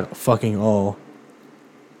movie at fucking all.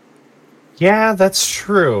 Yeah, that's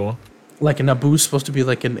true. Like Nabu's supposed to be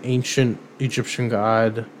like an ancient Egyptian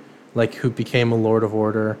god, like who became a Lord of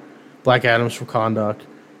Order. Black Adam's from Conduct,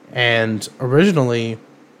 and originally,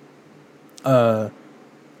 one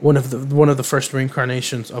of the first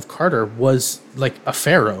reincarnations of Carter was like a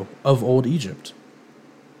pharaoh of old Egypt.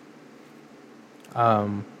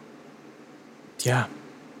 Yeah,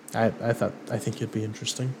 I think it'd be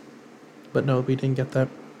interesting, but no, we didn't get that.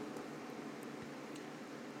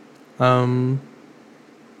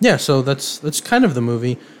 Yeah, so that's kind of the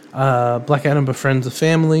movie. Black Adam befriends the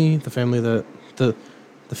family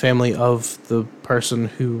of the person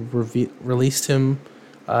who released him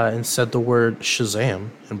and said the word Shazam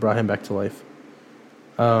and brought him back to life.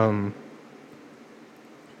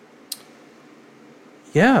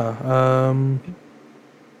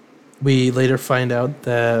 We later find out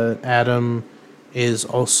that Adam is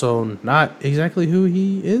also not exactly who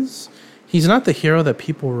he is. He's not the hero that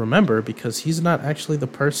people remember because he's not actually the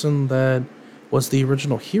person that was the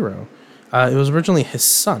original hero. It was originally his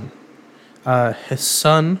son. His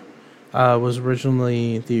son was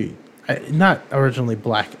originally not originally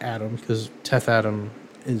Black Adam, because Teth Adam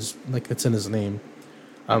is like it's in his name.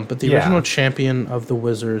 But the original champion of the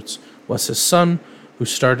Wizards was his son, who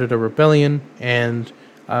started a rebellion, and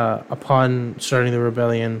upon starting the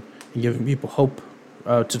rebellion and giving people hope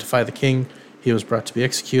to defy the king, he was brought to be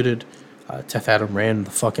executed. Teth Adam ran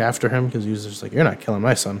the fuck after him because he was just like, "You're not killing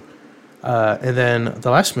my son." And then the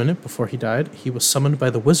last minute before he died, he was summoned by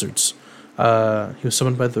the Wizards. He was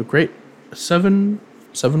summoned by the great six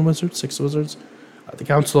wizards, the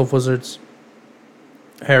Council of Wizards,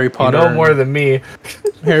 Harry Potter. You know more than me.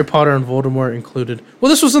 Harry Potter and Voldemort included. Well,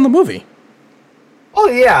 this was in the movie. Oh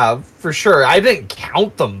yeah, for sure. I didn't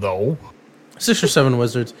count them though. 6 or 7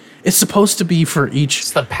 wizards. It's supposed to be for each.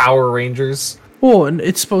 It's the Power Rangers. Well, and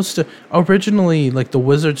it's supposed to originally, like, the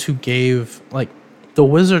wizards who gave, like, the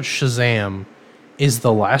wizard Shazam is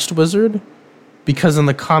the last wizard because in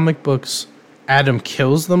the comic books Adam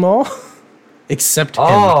kills them all except him.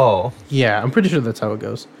 Oh, Yeah, I'm pretty sure that's how it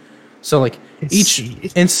goes. So like each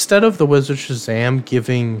see. instead of the wizard Shazam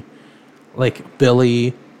giving like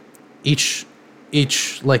Billy each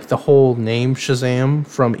like the whole name Shazam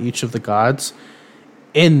from each of the gods,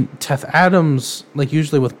 in Teth Adams, like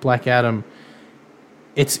usually with Black Adam,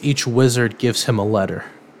 it's each wizard gives him a letter.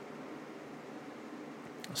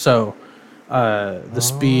 So the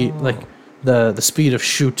speed, like the speed of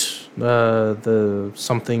shoot, the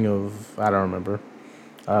something of I don't remember.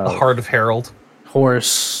 The Heart of Harold.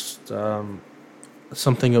 Horse,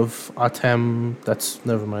 something of Atem. That's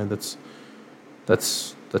never mind. That's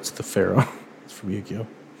the Pharaoh. It's from Yu-Gi-Oh.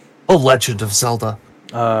 The Legend of Zelda.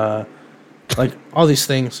 Like all these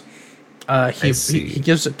things. He see. he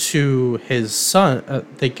gives it to his son.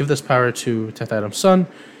 They give this power to Teth Adam's son.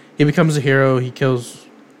 He becomes a hero. He kills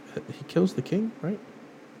the king, right?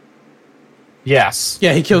 Yes.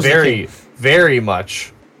 Yeah, he kills the king. Very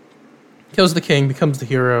much. Kills the king, becomes the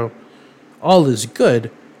hero. All is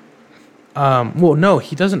good. Well, no,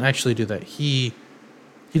 he doesn't actually do that. He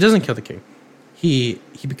doesn't kill the king. He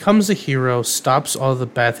becomes a hero, stops all the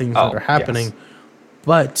bad things that are happening, yes.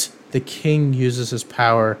 but the king uses his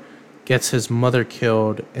power, gets his mother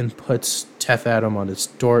killed, and puts Teth Adam on his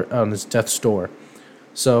death's door.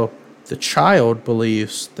 So the child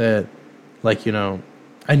believes that, like, you know,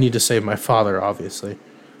 I need to save my father, obviously.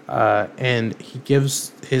 And he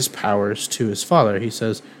gives his powers to his father. He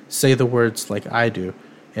says, say the words like I do.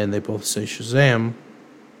 And they both say Shazam.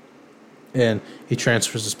 And he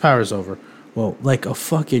transfers his powers over. Well, like a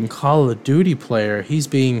fucking Call of Duty player, he's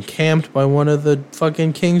being camped by one of the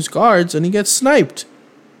fucking king's guards and he gets sniped.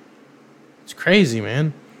 It's crazy,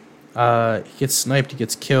 man. He gets sniped, he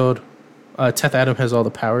gets killed. Teth Adam has all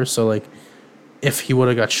the powers, so like if he would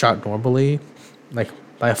have got shot normally, like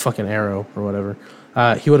by a fucking arrow or whatever,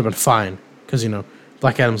 he would have been fine. Because, you know,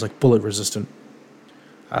 Black Adam's like bullet resistant.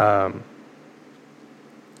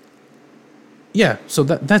 Yeah, so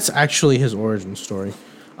that's actually his origin story.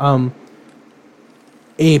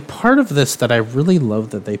 A part of this that I really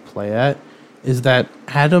love that they play at is that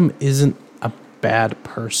Adam isn't a bad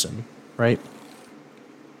person, right?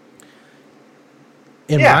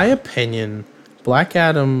 In my opinion, Black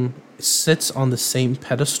Adam sits on the same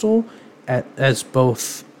pedestal as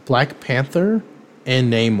both Black Panther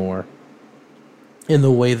and Namor in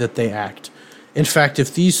the way that they act. In fact,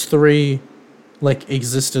 if these three like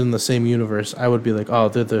existed in the same universe, I would be like, oh,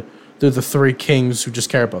 they're the three kings who just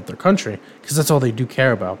care about their country, because that's all they do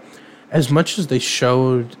care about. As much as they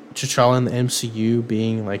showed T'Challa in the MCU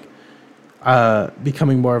being like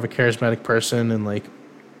becoming more of a charismatic person, and like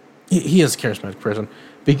he is a charismatic person,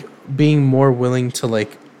 being more willing to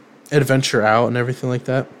like adventure out and everything like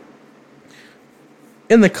that.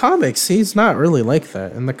 In the comics, he's not really like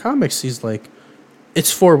that. In the comics, he's like,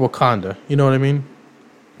 it's for Wakanda. You know what I mean?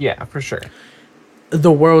 Yeah, for sure.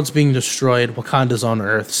 The world's being destroyed. Wakanda's on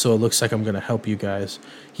Earth, so it looks like I'm going to help you guys.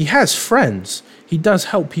 He has friends. He does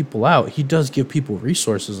help people out. He does give people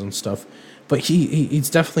resources and stuff. But he's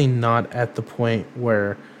definitely not at the point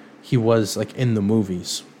where he was like in the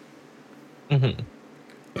movies.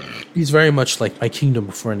 Mm-hmm. He's very much like my kingdom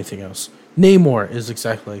before anything else. Namor is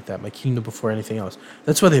exactly like that. My kingdom before anything else.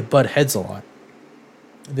 That's why they butt heads a lot.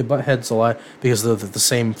 They butt heads a lot because they're the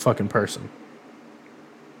same fucking person.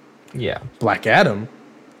 Yeah. Black Adam.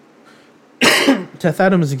 Teth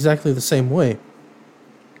Adam is exactly the same way.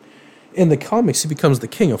 In the comics, he becomes the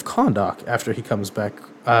king of Kahndaq after he comes back,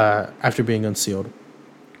 after being unsealed.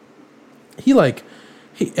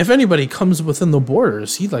 If anybody comes within the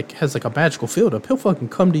borders, he like has like a magical field up. He'll fucking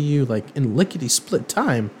come to you like in lickety split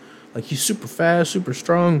time. Like he's super fast, super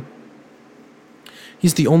strong.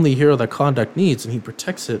 He's the only hero that Kahndaq needs, and he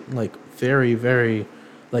protects it like very, very,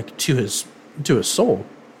 like to his soul.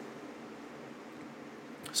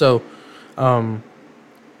 So,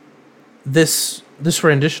 this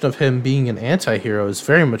rendition of him being an anti-hero is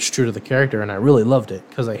very much true to the character, and I really loved it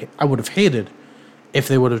because I would have hated if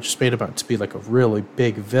they would have just made him out to be like a really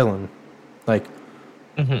big villain. Like,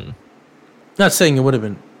 not saying it would have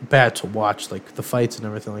been bad to watch, like the fights and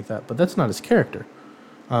everything like that, but that's not his character.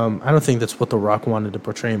 I don't think that's what The Rock wanted to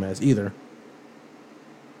portray him as either.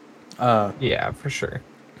 Yeah, for sure.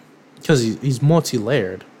 Because he's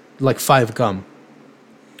multi-layered, like Five Gum.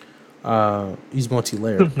 He's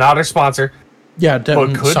multi-layered. Not a sponsor. Yeah,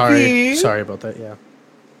 But could be. Sorry about that. Yeah.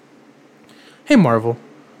 Hey, Marvel.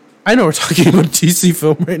 I know we're talking about a DC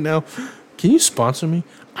film right now. Can you sponsor me?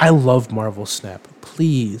 I love Marvel Snap.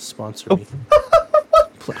 Please sponsor me.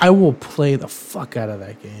 I will play the fuck out of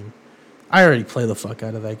that game. I already play the fuck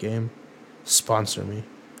out of that game. Sponsor me.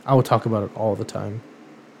 I will talk about it all the time.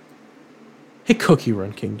 Hey, Cookie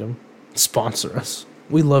Run Kingdom, sponsor us.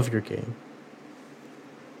 We love your game.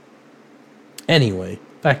 Anyway,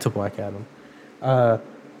 back to Black Adam.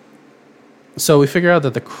 So we figure out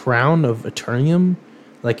that the crown of Eternium,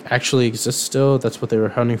 like, actually exists still. That's what they were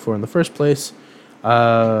hunting for in the first place.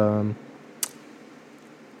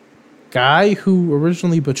 Guy who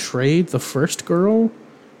originally betrayed the first girl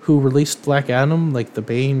who released Black Adam, like the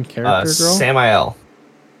Bane character girl. Samael,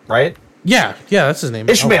 right? Yeah, that's his name.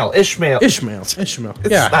 Ishmael. Ishmael. It's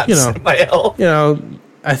Yeah, not Samael.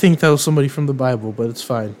 I think that was somebody from the Bible, but it's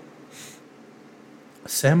fine.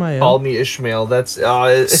 Samael. Call me Ishmael. That's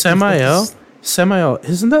Samael. Samael.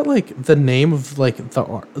 Isn't that like the name of like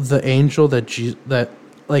the angel that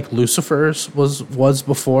like Lucifer's was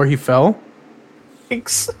before he fell? I think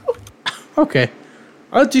so. Okay,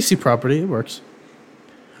 a DC property. It works.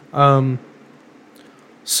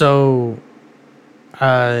 So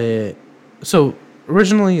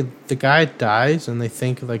originally the guy dies and they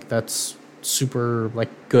think like that's super like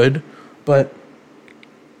good, but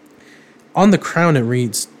on the crown it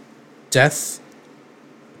reads death,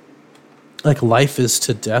 like life is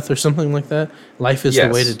to death or something like that. Life is the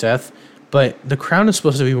way to death, but the crown is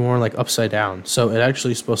supposed to be more like upside down, so it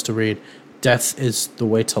actually is supposed to read death is the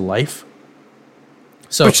way to life.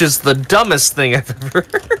 So, which is the dumbest thing I've ever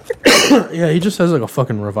heard. Yeah, he just has like a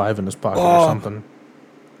fucking revive in his pocket or something.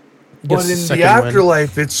 But in the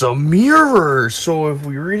afterlife, it's a mirror. So if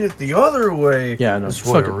we read it the other way, that's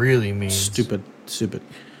what it really means. Stupid.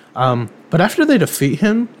 But after they defeat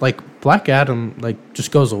him, like Black Adam, like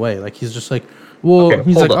just goes away. Like he's just like, well, okay,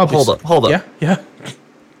 he's hold like, up. Yeah.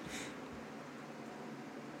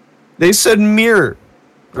 They said mirror,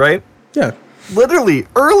 right? Yeah. Literally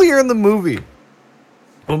earlier in the movie,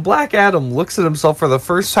 when Black Adam looks at himself for the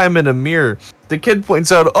first time in a mirror, the kid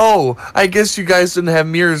points out, "Oh, I guess you guys didn't have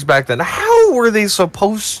mirrors back then." How were they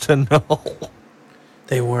supposed to know?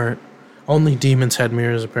 They weren't. Only demons had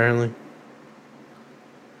mirrors, apparently.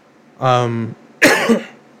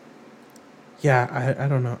 Yeah, I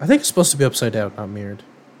don't know. I think it's supposed to be upside down, not mirrored.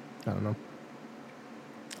 I don't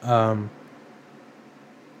know.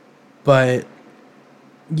 But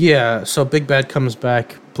yeah, so Big Bad comes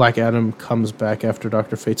back. Black Adam comes back after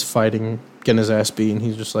Dr. Fate's fighting, getting his ass beat, and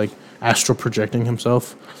he's just like astral projecting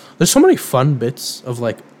himself. There's so many fun bits of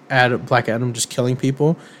like Black Adam just killing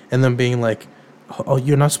people and then being like, "Oh,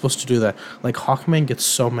 you're not supposed to do that." Like Hawkman gets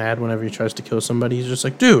so mad whenever he tries to kill somebody. He's just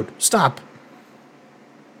like, "Dude, stop."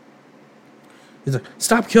 He's like,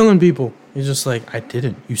 "Stop killing people." He's just like, "I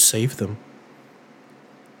didn't. You saved them."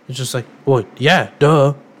 He's just like, "Well, yeah,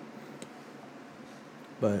 duh."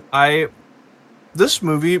 But this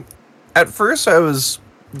movie, at first I was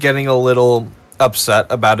getting a little upset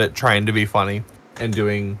about it trying to be funny and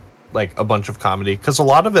doing like a bunch of comedy because a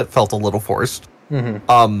lot of it felt a little forced.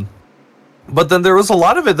 Mm-hmm. But then there was a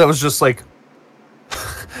lot of it that was just like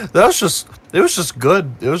it was just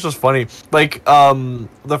good. It was just funny. Like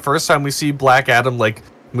the first time we see Black Adam like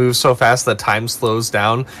move so fast that time slows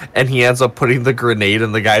down and he ends up putting the grenade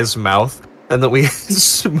in the guy's mouth. And then we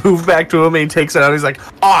move back to him and he takes it out. And he's like,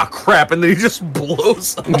 "Ah, crap!" And then he just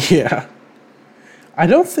blows up. Yeah, I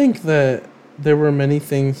don't think that there were many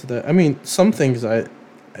things that. I mean, some things I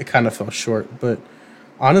kind of fell short, but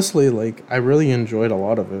honestly, like I really enjoyed a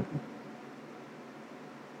lot of it.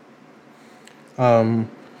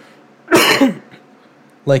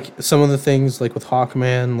 Like some of the things, like with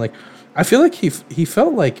Hawkman, like I feel like he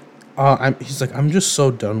felt like he's like, I'm just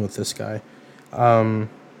so done with this guy.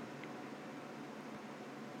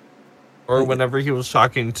 Or whenever he was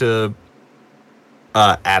talking to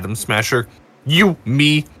Atom Smasher, you,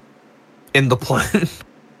 me, in the plane.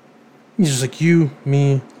 He's just like, you,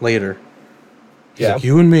 me, later. He's Yeah. like,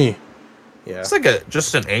 you and me. Yeah. It's like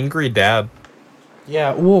just an angry dad.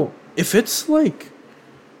 Yeah, well, if it's like...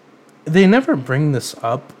 They never bring this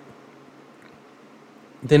up.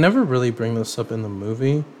 They never really bring this up in the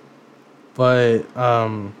movie. But,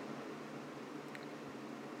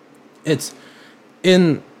 it's...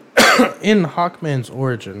 In Hawkman's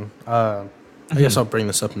origin, I guess I'll bring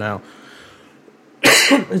this up now,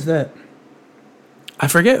 is that I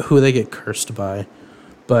forget who they get cursed by,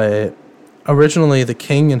 but originally the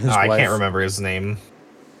king and his wife... I can't remember his name.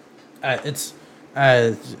 What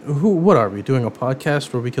are we, doing a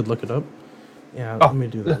podcast where we could look it up? Yeah, let me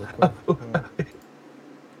do that real quick.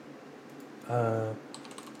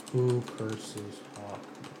 Who curses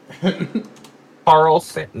Hawkman? Carl...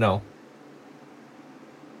 No.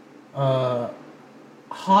 Hothset,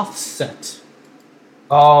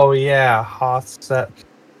 Oh yeah, Hothset.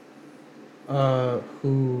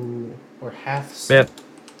 who or Man, Hathset.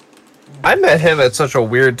 I met him at such a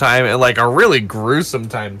weird time and like a really gruesome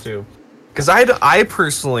time too. Because I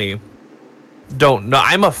personally don't know.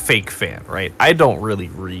 I'm a fake fan, right? I don't really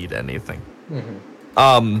read anything.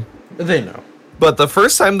 Um, They know. but the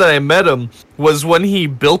first time that I met him was when he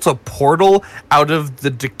built a portal out of the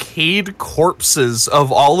decayed corpses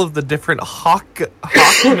of all of the different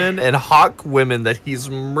hawkmen and hawk women that he's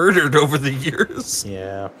murdered over the years.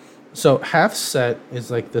 Yeah. So Hathset is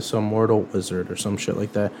like this immortal wizard or some shit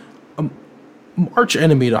like that. Arch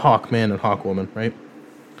enemy to Hawkman and Hawkwoman, right?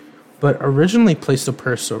 But originally placed a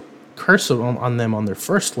curse on them on their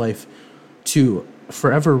first life to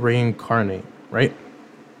forever reincarnate, right?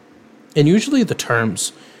 And usually the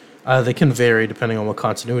terms, they can vary depending on what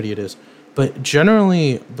continuity it is. But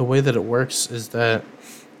generally, the way that it works is that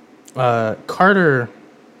Carter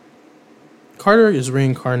is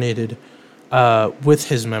reincarnated with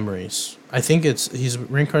his memories. I think he's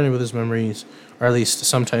reincarnated with his memories, or at least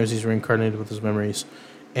sometimes he's reincarnated with his memories,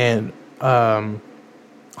 and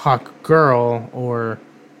Hawk Girl, or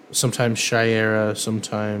sometimes Shiera,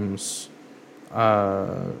 sometimes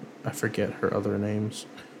I forget her other names.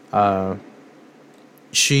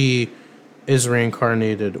 She is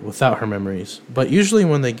reincarnated without her memories, but usually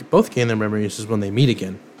when they both gain their memories is when they meet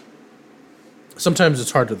again. Sometimes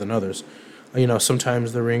it's harder than others.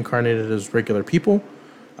 Sometimes they're reincarnated as regular people,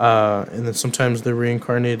 and then sometimes they're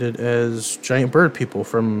reincarnated as giant bird people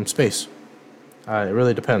from space. It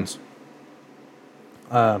really depends.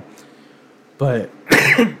 But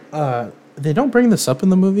they don't bring this up in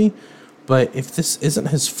the movie. But if this isn't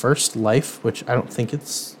his first life, which I don't think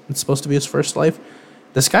it's supposed to be his first life,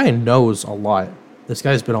 this guy knows a lot. This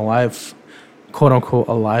guy's been alive, quote unquote,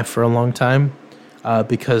 alive for a long time.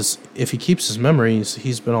 Because if he keeps his memories,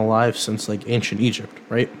 he's been alive since like ancient Egypt,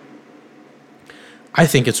 right? I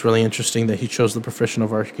think it's really interesting that he chose the profession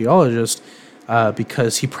of archaeologist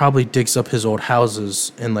because he probably digs up his old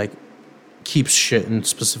houses and like keeps shit in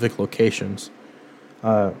specific locations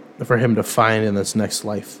for him to find in this next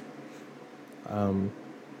life.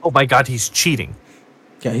 Oh my god, he's cheating.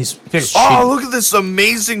 Yeah, he's oh, look at this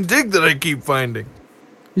amazing dig that I keep finding.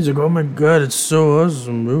 He's like, oh my god, it's so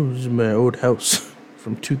awesome. It was my old house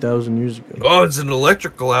from 2,000 years ago. Oh, it's an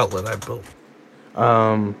electrical outlet I built.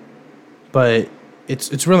 But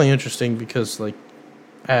it's really interesting because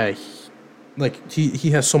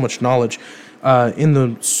he has so much knowledge.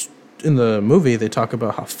 In the movie, they talk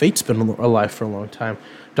about how Fate's been alive for a long time.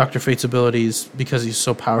 Dr. Fate's abilities, because he's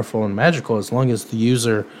so powerful and magical, as long as the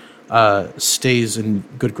user stays in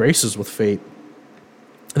good graces with Fate,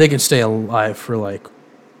 they can stay alive for like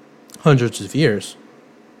hundreds of years.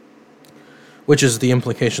 Which is the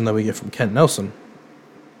implication that we get from Kent Nelson,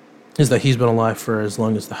 is that he's been alive for as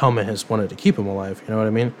long as the helmet has wanted to keep him alive. You know what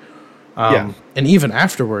I mean? Yeah. And even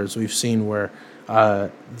afterwards, we've seen where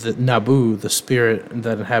the Naboo, the spirit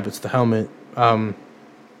that inhabits the helmet,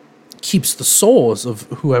 keeps the souls of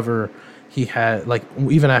whoever he had. Like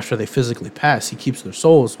even after they physically pass, he keeps their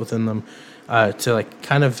souls within them to like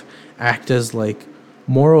kind of act as like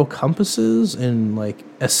moral compasses and like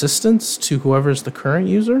assistance to whoever's the current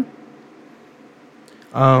user.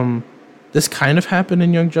 This kind of happened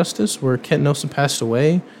in Young Justice, where Kent Nelson passed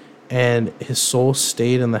away, and his soul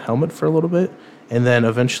stayed in the helmet for a little bit, and then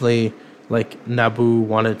eventually, like Naboo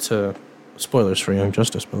wanted to. Spoilers for Young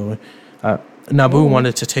Justice, by the way. Naboo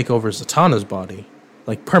wanted to take over Zatanna's body,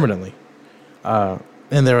 like permanently, and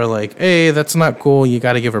they were like, "Hey, that's not cool. You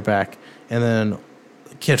got to give her back." And then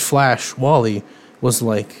Kid Flash, Wally, was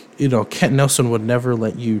like, Kent Nelson would never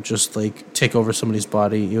let you just like take over somebody's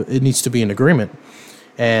body. It needs to be an agreement.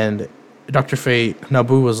 And Dr. Fate,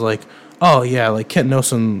 Naboo was like, oh yeah, like Kent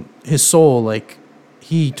Nelson, his soul, like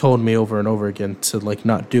he told me over and over again to like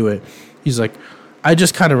not do it. He's like, I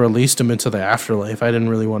just kind of released him into the afterlife. I didn't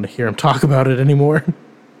really want to hear him talk about it anymore.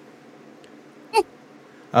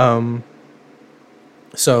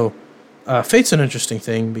 So Fate's an interesting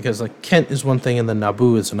thing because like Kent is one thing and then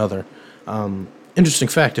Naboo is another. Interesting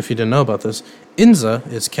fact, if you didn't know about this, Inza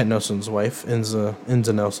is Kent Nelson's wife.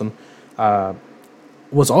 Inza Nelson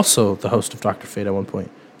was also the host of Dr. Fate at one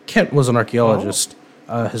point. Kent was an archaeologist.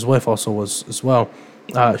 His wife also was as well.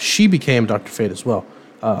 She became Dr. Fate as well.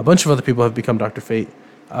 A bunch of other people have become Dr. Fate.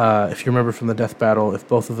 If you remember from the death battle, if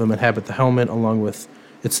both of them inhabit the helmet, along with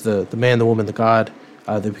it's the man, the woman, the god,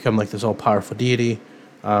 they become like this all-powerful deity.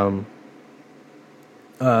 Kent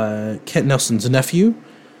Nelson's nephew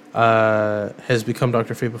has become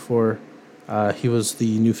Dr. Fate before. He was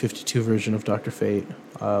the New 52 version of Dr. Fate,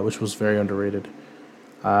 which was very underrated.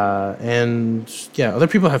 And yeah, other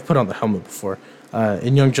people have put on the helmet before.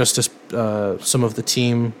 In Young Justice, some of the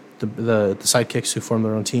team, the sidekicks who form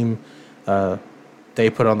their own team, they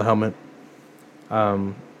put on the helmet.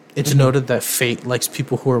 It's noted that Fate likes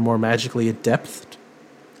people who are more magically adept,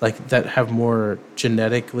 like that have more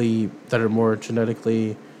genetically,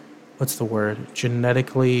 what's the word?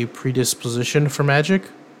 Genetically predispositioned for magic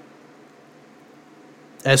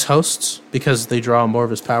as hosts because they draw more of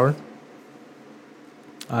his power.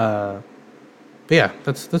 But yeah,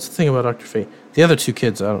 that's the thing about Dr. Fate. The other two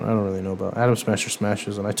kids, I don't really know about. Adam Smasher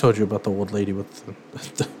smashes, and I told you about the old lady with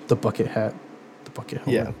the bucket hat, the bucket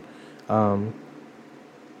helmet. Yeah.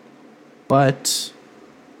 But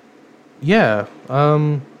yeah,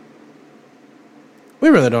 we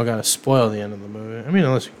really don't gotta spoil the end of the movie. I mean,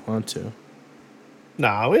 unless you want to.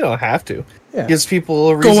 Nah, we don't have to. Yeah. Gives people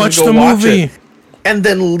a reason Go watch to the watch movie. it. And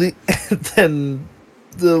then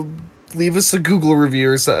leave us a Google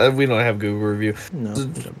review or something. We don't have Google review. No.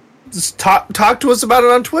 Just talk to us about it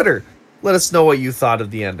on Twitter. Let us know what you thought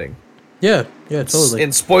of the ending. Yeah, totally.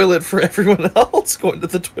 And spoil it for everyone else going to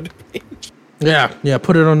the Twitter page. Yeah.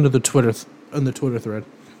 Put it onto the Twitter thread.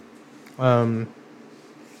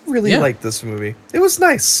 Really liked this movie. It was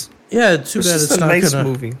nice. Yeah, too bad it's a not nice gonna.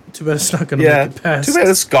 movie. Too bad it's not gonna make it past. Too bad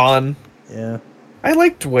it's gone. Yeah. I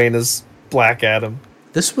like Dwayne as Black Adam.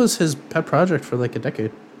 This was his pet project for like a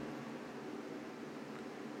decade.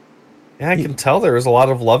 Yeah, I can tell there was a lot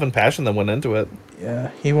of love and passion that went into it.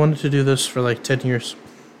 Yeah, he wanted to do this for like 10 years.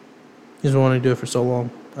 He's been wanting to do it for so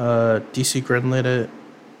long. DC greenlit it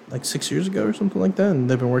like 6 years ago or something like that, and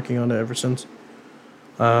they've been working on it ever since.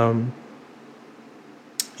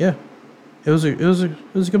 Yeah, it was a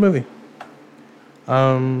good movie.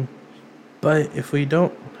 But if we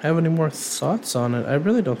don't have any more thoughts on it, I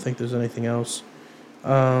really don't think there's anything else.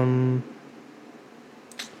 No,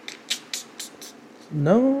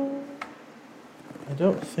 I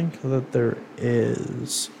don't think that there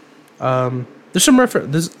is. There's some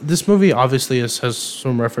reference. This movie obviously has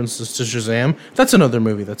some references to Shazam. That's another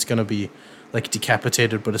movie that's gonna be like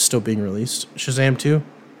decapitated, but is still being released. Shazam 2.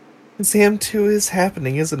 Shazam 2 is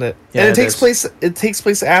happening, isn't it? Yeah, and it is. It takes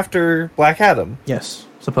place after Black Adam. Yes,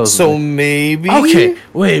 supposedly. So maybe. Okay,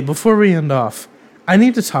 wait. Before we end off, I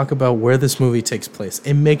need to talk about where this movie takes place.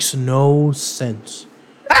 It makes no sense.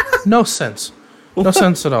 No sense. No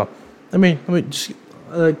sense at all. Let me just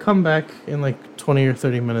come back in like 20 or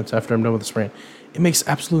 30 minutes after I'm done with this rant. It makes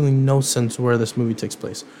absolutely no sense where this movie takes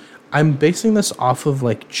place. I'm basing this off of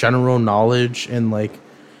like general knowledge and like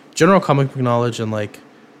general comic book knowledge and like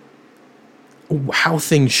how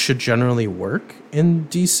things should generally work in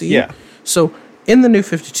DC. Yeah. So in the New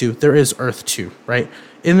 52, there is Earth 2, right?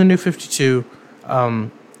 In the New 52,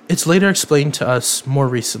 it's later explained to us more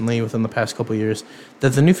recently, within the past couple of years,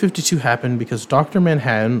 that the New 52 happened because Dr.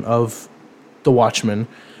 Manhattan of The Watchmen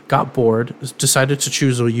got bored, decided to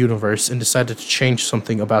choose a universe, and decided to change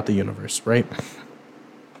something about the universe, right?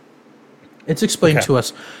 It's explained to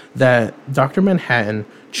us that Dr. Manhattan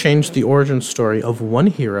changed the origin story of one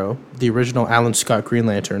hero, the original Alan Scott Green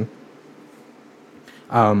Lantern,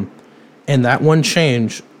 and that one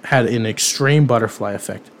change had an extreme butterfly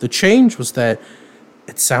effect. The change was that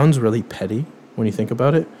it sounds really petty when you think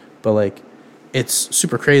about it, but like it's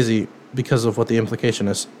super crazy because of what the implication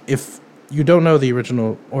is. If you don't know the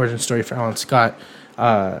original origin story for Alan Scott,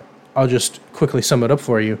 I'll just quickly sum it up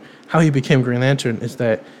for you. How he became Green Lantern is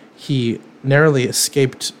that he narrowly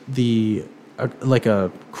escaped a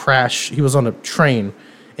crash. He was on a train,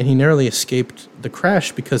 and he narrowly escaped the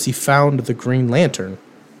crash because he found the Green Lantern.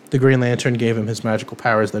 The Green Lantern gave him his magical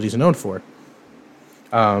powers that he's known for.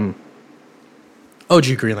 OG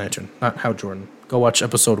Green Lantern, not Hal Jordan. Go watch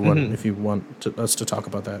episode 1 if you want us to talk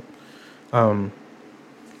about that.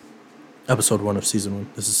 Episode 1 of season 1.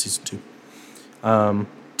 This is season 2.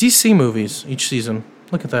 DC movies each season.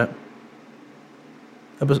 Look at that.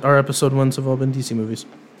 Our episode 1s have all been DC movies.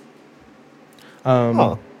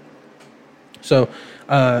 So,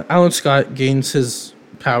 Alan Scott gains his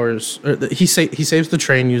powers. He saves the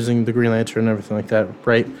train using the Green Lantern and everything like that,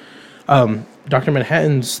 right? Dr.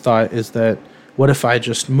 Manhattan's thought is that, what if I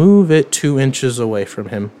just move it 2 inches away from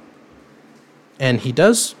him? And he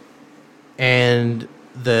does, and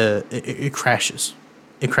it crashes.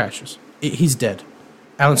 It crashes. He's dead.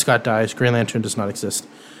 Alan Scott dies. Green Lantern does not exist.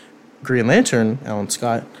 Green Lantern, Alan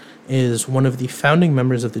Scott, is one of the founding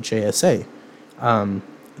members of the JSA.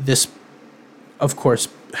 This, of course,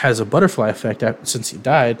 has a butterfly effect. Since he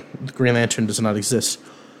died, the Green Lantern does not exist.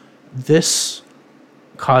 This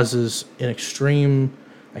causes an extreme,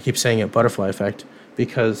 I keep saying it, butterfly effect,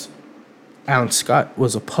 because Alan Scott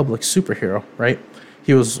was a public superhero, right?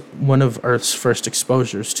 he was one of Earth's first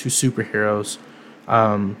exposures to superheroes,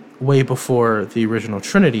 way before the original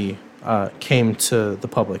Trinity came to the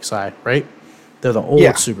public's eye, right? They're the old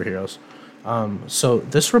Yeah. superheroes. So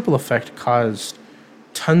this ripple effect caused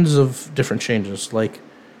tons of different changes, like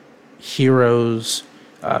heroes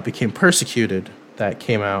became persecuted that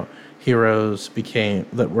came out. Heroes became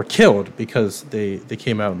that were killed because they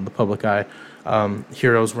came out in the public eye.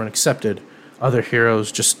 Heroes weren't accepted. Other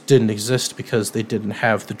heroes just didn't exist because they didn't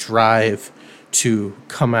have the drive to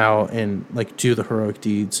come out and like do the heroic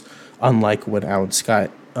deeds. Unlike when Alan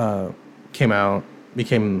Scott came out,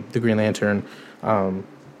 became the Green Lantern,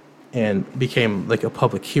 and became like a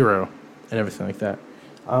public hero and everything like that.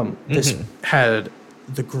 This had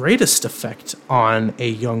the greatest effect on a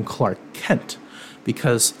young Clark Kent,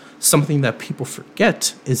 because something that people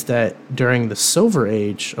forget is that during the Silver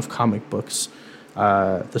Age of comic books,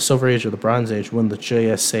 the Silver Age or the Bronze Age, when the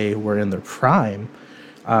JSA were in their prime,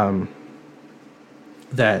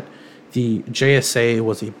 that the JSA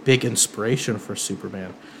was a big inspiration for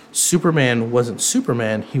Superman. Superman wasn't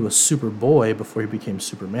Superman, he was Superboy before he became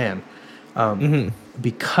Superman.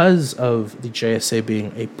 Because of the JSA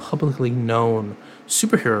being a publicly known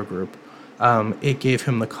superhero group, it gave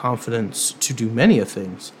him the confidence to do many of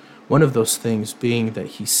things. One of those things being that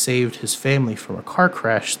he saved his family from a car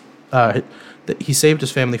crash. That he saved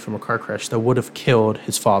his family from a car crash that would have killed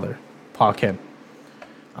his father, Pa Kent.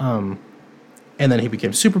 And then he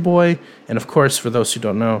became Superboy. And of course, for those who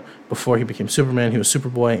don't know, before he became Superman, he was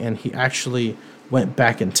Superboy, and he actually went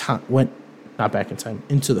back in time. Not back in time,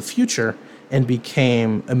 into the future, and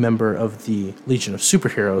became a member of the Legion of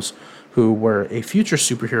Superheroes, who were a future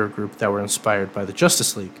superhero group that were inspired by the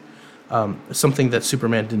Justice League. Something that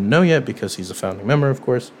Superman didn't know yet because he's a founding member, of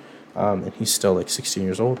course, and he's still like 16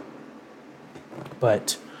 years old.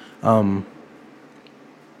 But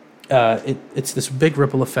it's this big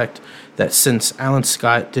ripple effect that since Alan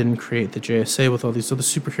Scott didn't create the JSA with all these other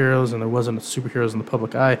superheroes, and there wasn't superheroes in the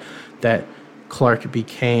public eye, that Clark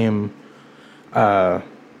became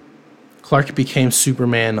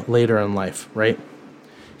Superman later in life, right?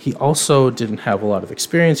 He also didn't have a lot of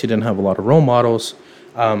experience. He didn't have a lot of role models.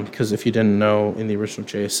 Because if you didn't know, in the original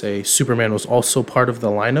JSA, Superman was also part of the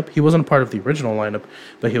lineup. He wasn't part of the original lineup,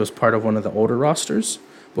 but he was part of one of the older rosters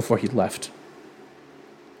before he left.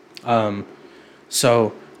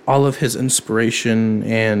 So all of his inspiration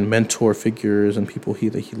and mentor figures and people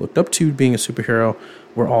that he looked up to being a superhero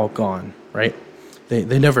were all gone, right?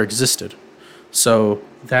 They never existed. So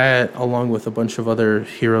that, along with a bunch of other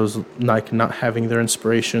heroes like not having their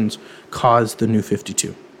inspirations, caused the New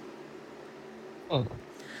 52. Oh.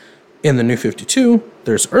 In the New 52,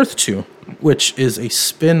 there's Earth 2, which is a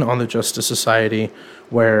spin on the Justice Society,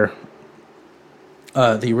 where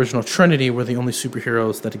the original Trinity were the only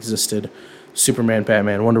superheroes that existed. Superman,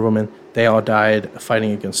 Batman, Wonder Woman, they all died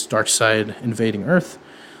fighting against Darkseid invading Earth.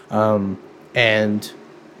 And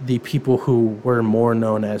the people who were more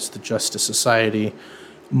known as the Justice Society,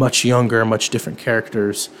 much younger, much different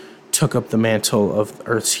characters, took up the mantle of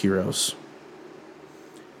Earth's heroes.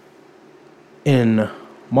 In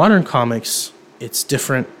modern comics, it's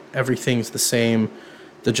different. Everything's the same.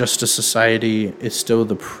 The Justice Society is still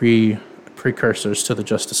the precursors to the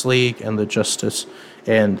Justice League and the Justice,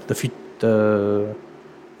 and the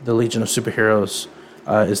Legion of Superheroes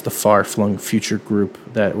is the far-flung future group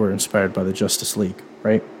that were inspired by the Justice League,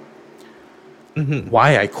 right?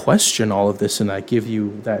 Why I question all of this and I give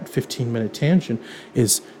you that 15-minute tangent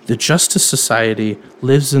is the Justice Society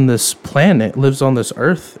lives on this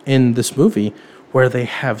Earth in this movie where they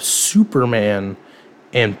have Superman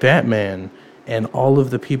and Batman and all of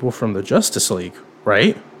the people from the Justice League,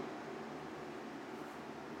 right?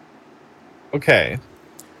 Okay.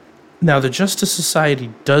 Now, the Justice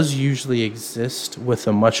Society does usually exist with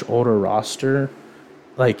a much older roster,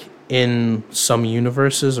 like in some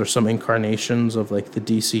universes or some incarnations of like the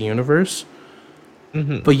DC universe.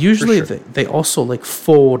 But usually they also like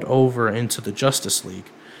fold over into the Justice League.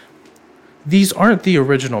 These aren't the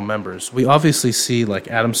original members. We obviously see like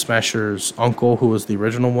Atom Smasher's uncle, who was the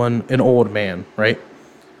original one, an old man, right?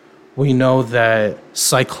 We know that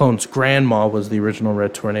Cyclone's grandma was the original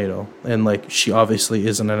Red Tornado, and like she obviously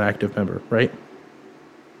isn't an active member, right?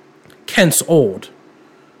 Kent's old.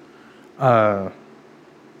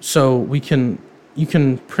 So you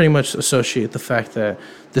can pretty much associate the fact that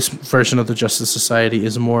this version of the Justice Society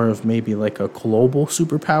is more of maybe like a global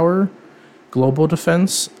superpower, global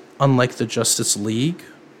defense, unlike the Justice League,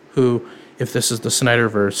 who, if this is the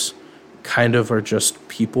Snyderverse, kind of are just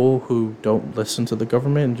people who don't listen to the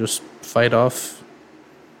government and just fight off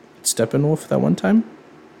Steppenwolf that one time.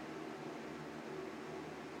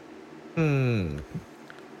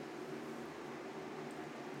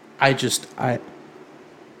 I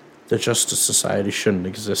the Justice Society shouldn't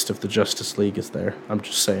exist if the Justice League is there. I'm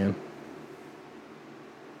just saying.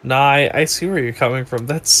 Nah, I see where you're coming from.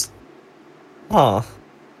 That's huh.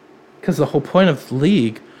 Because the whole point of the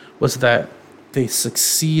League was that they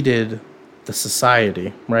succeeded the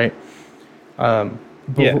society, right? But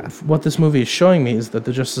Yeah. what this movie is showing me is that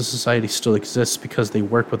the Justice Society still exists because they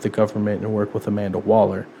work with the government and work with Amanda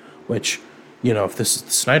Waller, which, you know, if this is the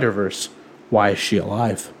Snyderverse, why is she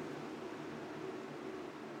alive?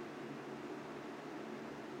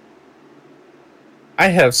 I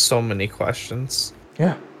have so many questions.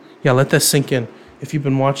 Yeah. Yeah, let that sink in. If you've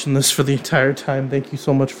been watching this for the entire time, thank you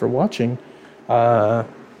so much for watching. Uh,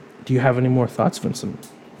 do you have any more thoughts, Vincent?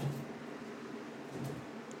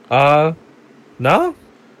 Uh no,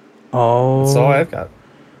 that's all Oh, I've got.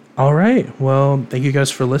 all right. Well, thank you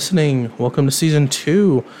guys for listening. Welcome to season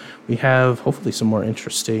 2. We have hopefully some more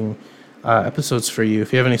interesting episodes for you.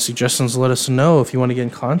 If you have any suggestions, let us know. If you want to get in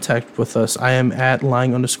contact with us, I am at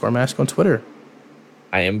lying_mask on Twitter.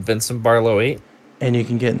 I am Vincent Barlow 8. And you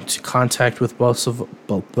can get into contact with both of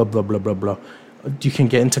blah blah blah blah blah blah. You can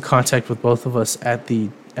get into contact with both of us at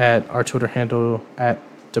our Twitter handle at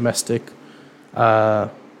domestic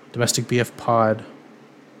BF Pod.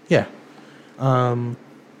 Yeah.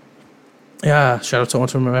 Yeah, shout out to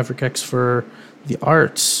Ultimate Maverick X for the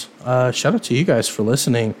arts. Shout out to you guys for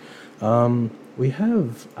listening. We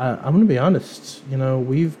have, I'm going to be honest, you know,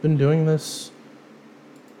 we've been doing this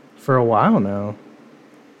for a while now.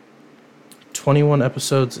 21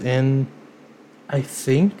 episodes in, I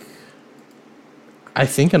think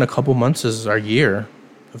in a couple months is our year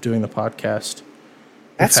of doing the podcast.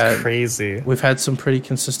 That's crazy. We've had some pretty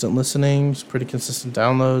consistent listenings, pretty consistent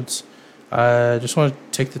downloads. Just want to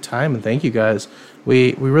take the time and thank you guys.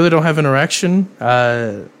 We really don't have interaction,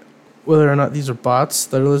 whether or not these are bots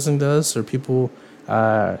that are listening to us or people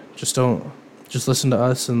just listen to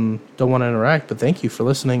us and don't want to interact. But thank you for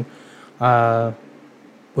listening.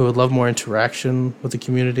 We would love more interaction with the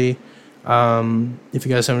community. If you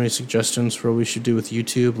guys have any suggestions for what we should do with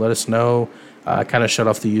YouTube, let us know. I kind of shut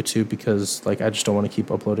off the YouTube because I just don't want to keep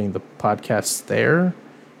uploading the podcasts there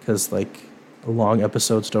because the long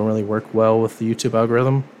episodes don't really work well with the YouTube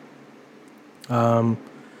algorithm.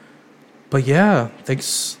 But yeah,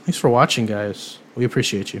 thanks for watching, guys. We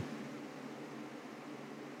appreciate you.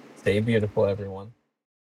 Stay beautiful, everyone.